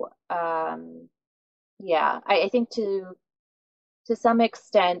so, yeah, I think to some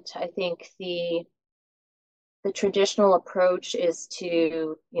extent, I think the traditional approach is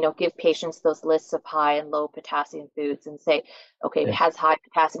to, give patients those lists of high and low potassium foods and say, okay, if it has high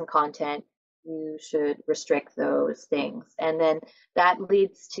potassium content, you should restrict those things. And then that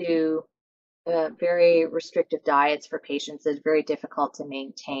leads to very restrictive diets for patients that's very difficult to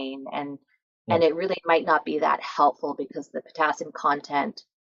maintain. And it really might not be that helpful because the potassium content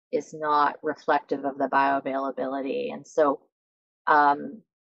is not reflective of the bioavailability. And so I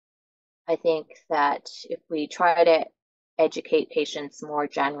think that if we try to educate patients more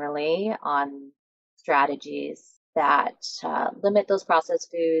generally on strategies that limit those processed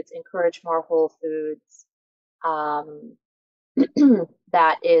foods, encourage more whole foods,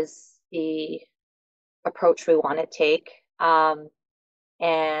 that is the approach we want to take.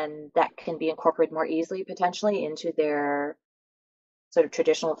 And that can be incorporated more easily potentially into their sort of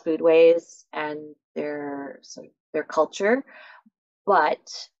traditional food ways and their culture.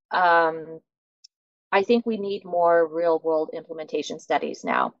 But I think we need more real world implementation studies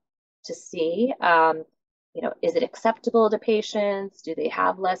now to see, is it acceptable to patients? Do they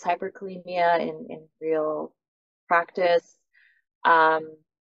have less hyperkalemia in real practice? So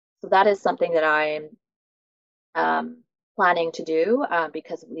that is something that I'm planning to do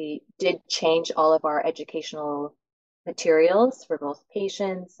because we did change all of our educational materials for both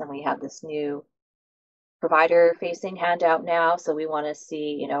patients, and we have this new provider facing handout now. So we want to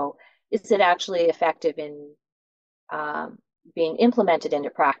see, is it actually effective in being implemented into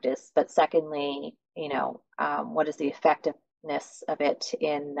practice? But secondly, what is the effectiveness of it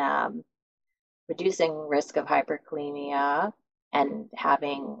in reducing risk of hyperkalemia and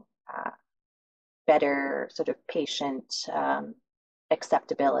having better sort of patient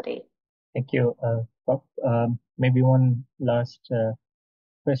acceptability? Thank you, Prof. Maybe one last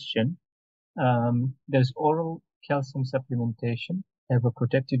question. Does oral calcium supplementation have a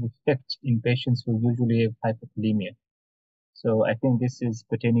protective effect in patients who usually have hyperkalemia? So I think this is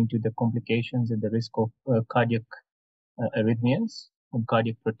pertaining to the complications and the risk of cardiac arrhythmias and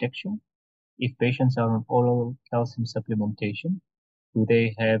cardiac protection. If patients are on oral calcium supplementation, do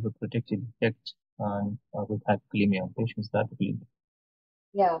they have a protective effect on with hyperkalemia on patients with hyperkalemia?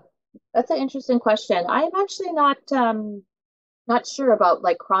 Yeah, that's an interesting question. I'm actually not sure about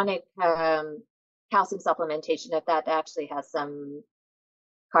like chronic calcium supplementation, if that actually has some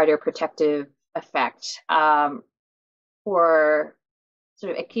cardioprotective effect. For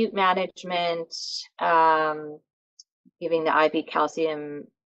sort of acute management, giving the IV calcium,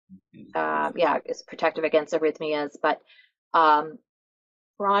 is protective against arrhythmias, but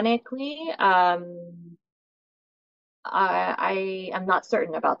chronically, I am not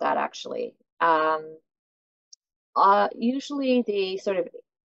certain about that actually. Usually the sort of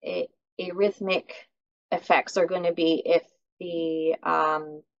arrhythmic effects are going to be if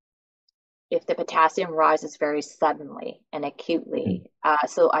the potassium rises very suddenly and acutely.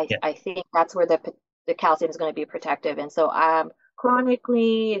 So I think that's where the calcium is going to be protective. And so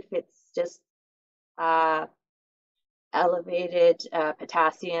chronically, if it's just elevated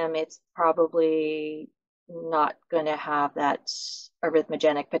potassium, it's probably not going to have that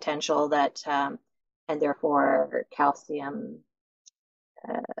arrhythmogenic potential that, and therefore calcium,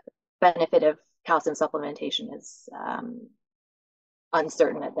 benefit of calcium supplementation is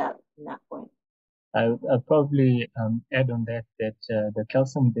uncertain at that point. I'll probably add on that the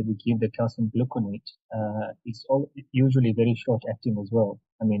calcium that we give, the calcium gluconate, is usually very short acting as well.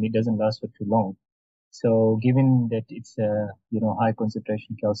 I mean, it doesn't last for too long. So given that it's high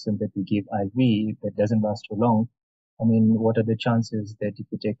concentration calcium that we give IV that doesn't last too long, I mean, what are the chances that if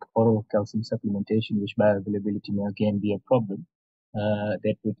you take oral calcium supplementation, which bioavailability may again be a problem,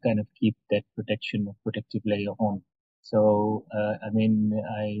 that would kind of keep that protective layer on? So, I mean,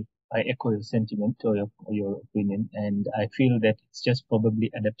 I echo your sentiment or your opinion, and I feel that it's just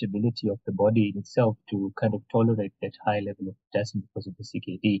probably adaptability of the body in itself to kind of tolerate that high level of potassium because of the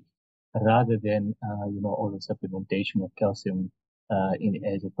CKD, rather than oral supplementation of calcium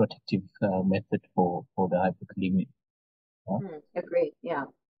as a protective method for the hyperkalemia. Agreed. Yeah.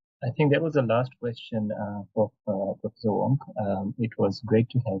 I think that was the last question, Professor Wong. It was great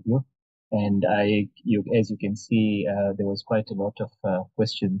to have you. And as you can see, there was quite a lot of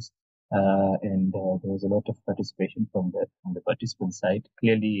questions, and there was a lot of participation from the participant side.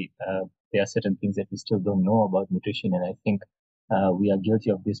 Clearly, there are certain things that we still don't know about nutrition, and I think we are guilty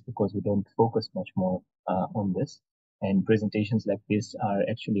of this because we don't focus much more on this. And presentations like this are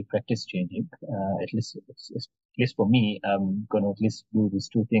actually practice changing. At least for me, I'm going to at least do these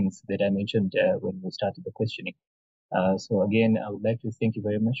two things that I mentioned when we started the questioning. So again, I would like to thank you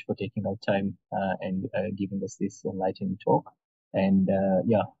very much for taking our time and giving us this enlightening talk. And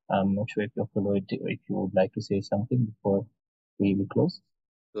yeah, I'm not sure if Dr. Lloyd, if you would like to say something before we close.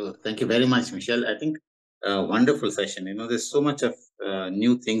 So thank you very much, Michelle. I think wonderful session. There's so much of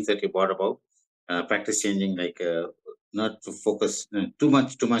new things that you brought about, practice changing, like not to focus too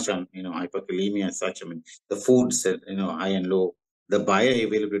much on hyperkalemia and such. I mean, the foods, high and low. The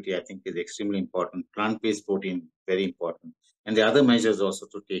bioavailability, I think, is extremely important. Plant-based protein, very important, and the other measures also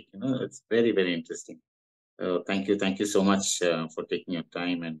to take. It's very, very interesting. Thank you so much for taking your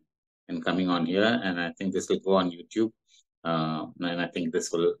time and coming on here. And I think this will go on YouTube. And I think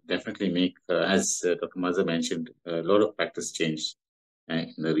this will definitely make, as Dr. Mazza mentioned, a lot of practice change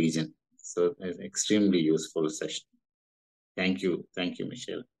in the region. So it's an extremely useful session. Thank you,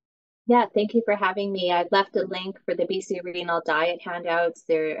 Michelle. Yeah, thank you for having me. I've left a link for the BC Renal Diet handouts.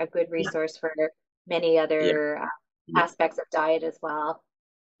 They're a good resource for many other aspects of diet as well.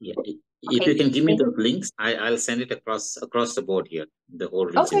 Yeah. If you can give me the links, I'll send it across the board here, the whole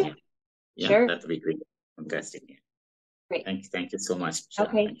region. Okay. Here. Yeah, sure. that would be great. Fantastic. Yeah. Great. Thank you so much, Michelle.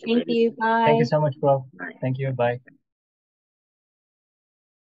 Okay, thank you. Bye. Thank you so much, Prof. Bye. Thank you. Bye.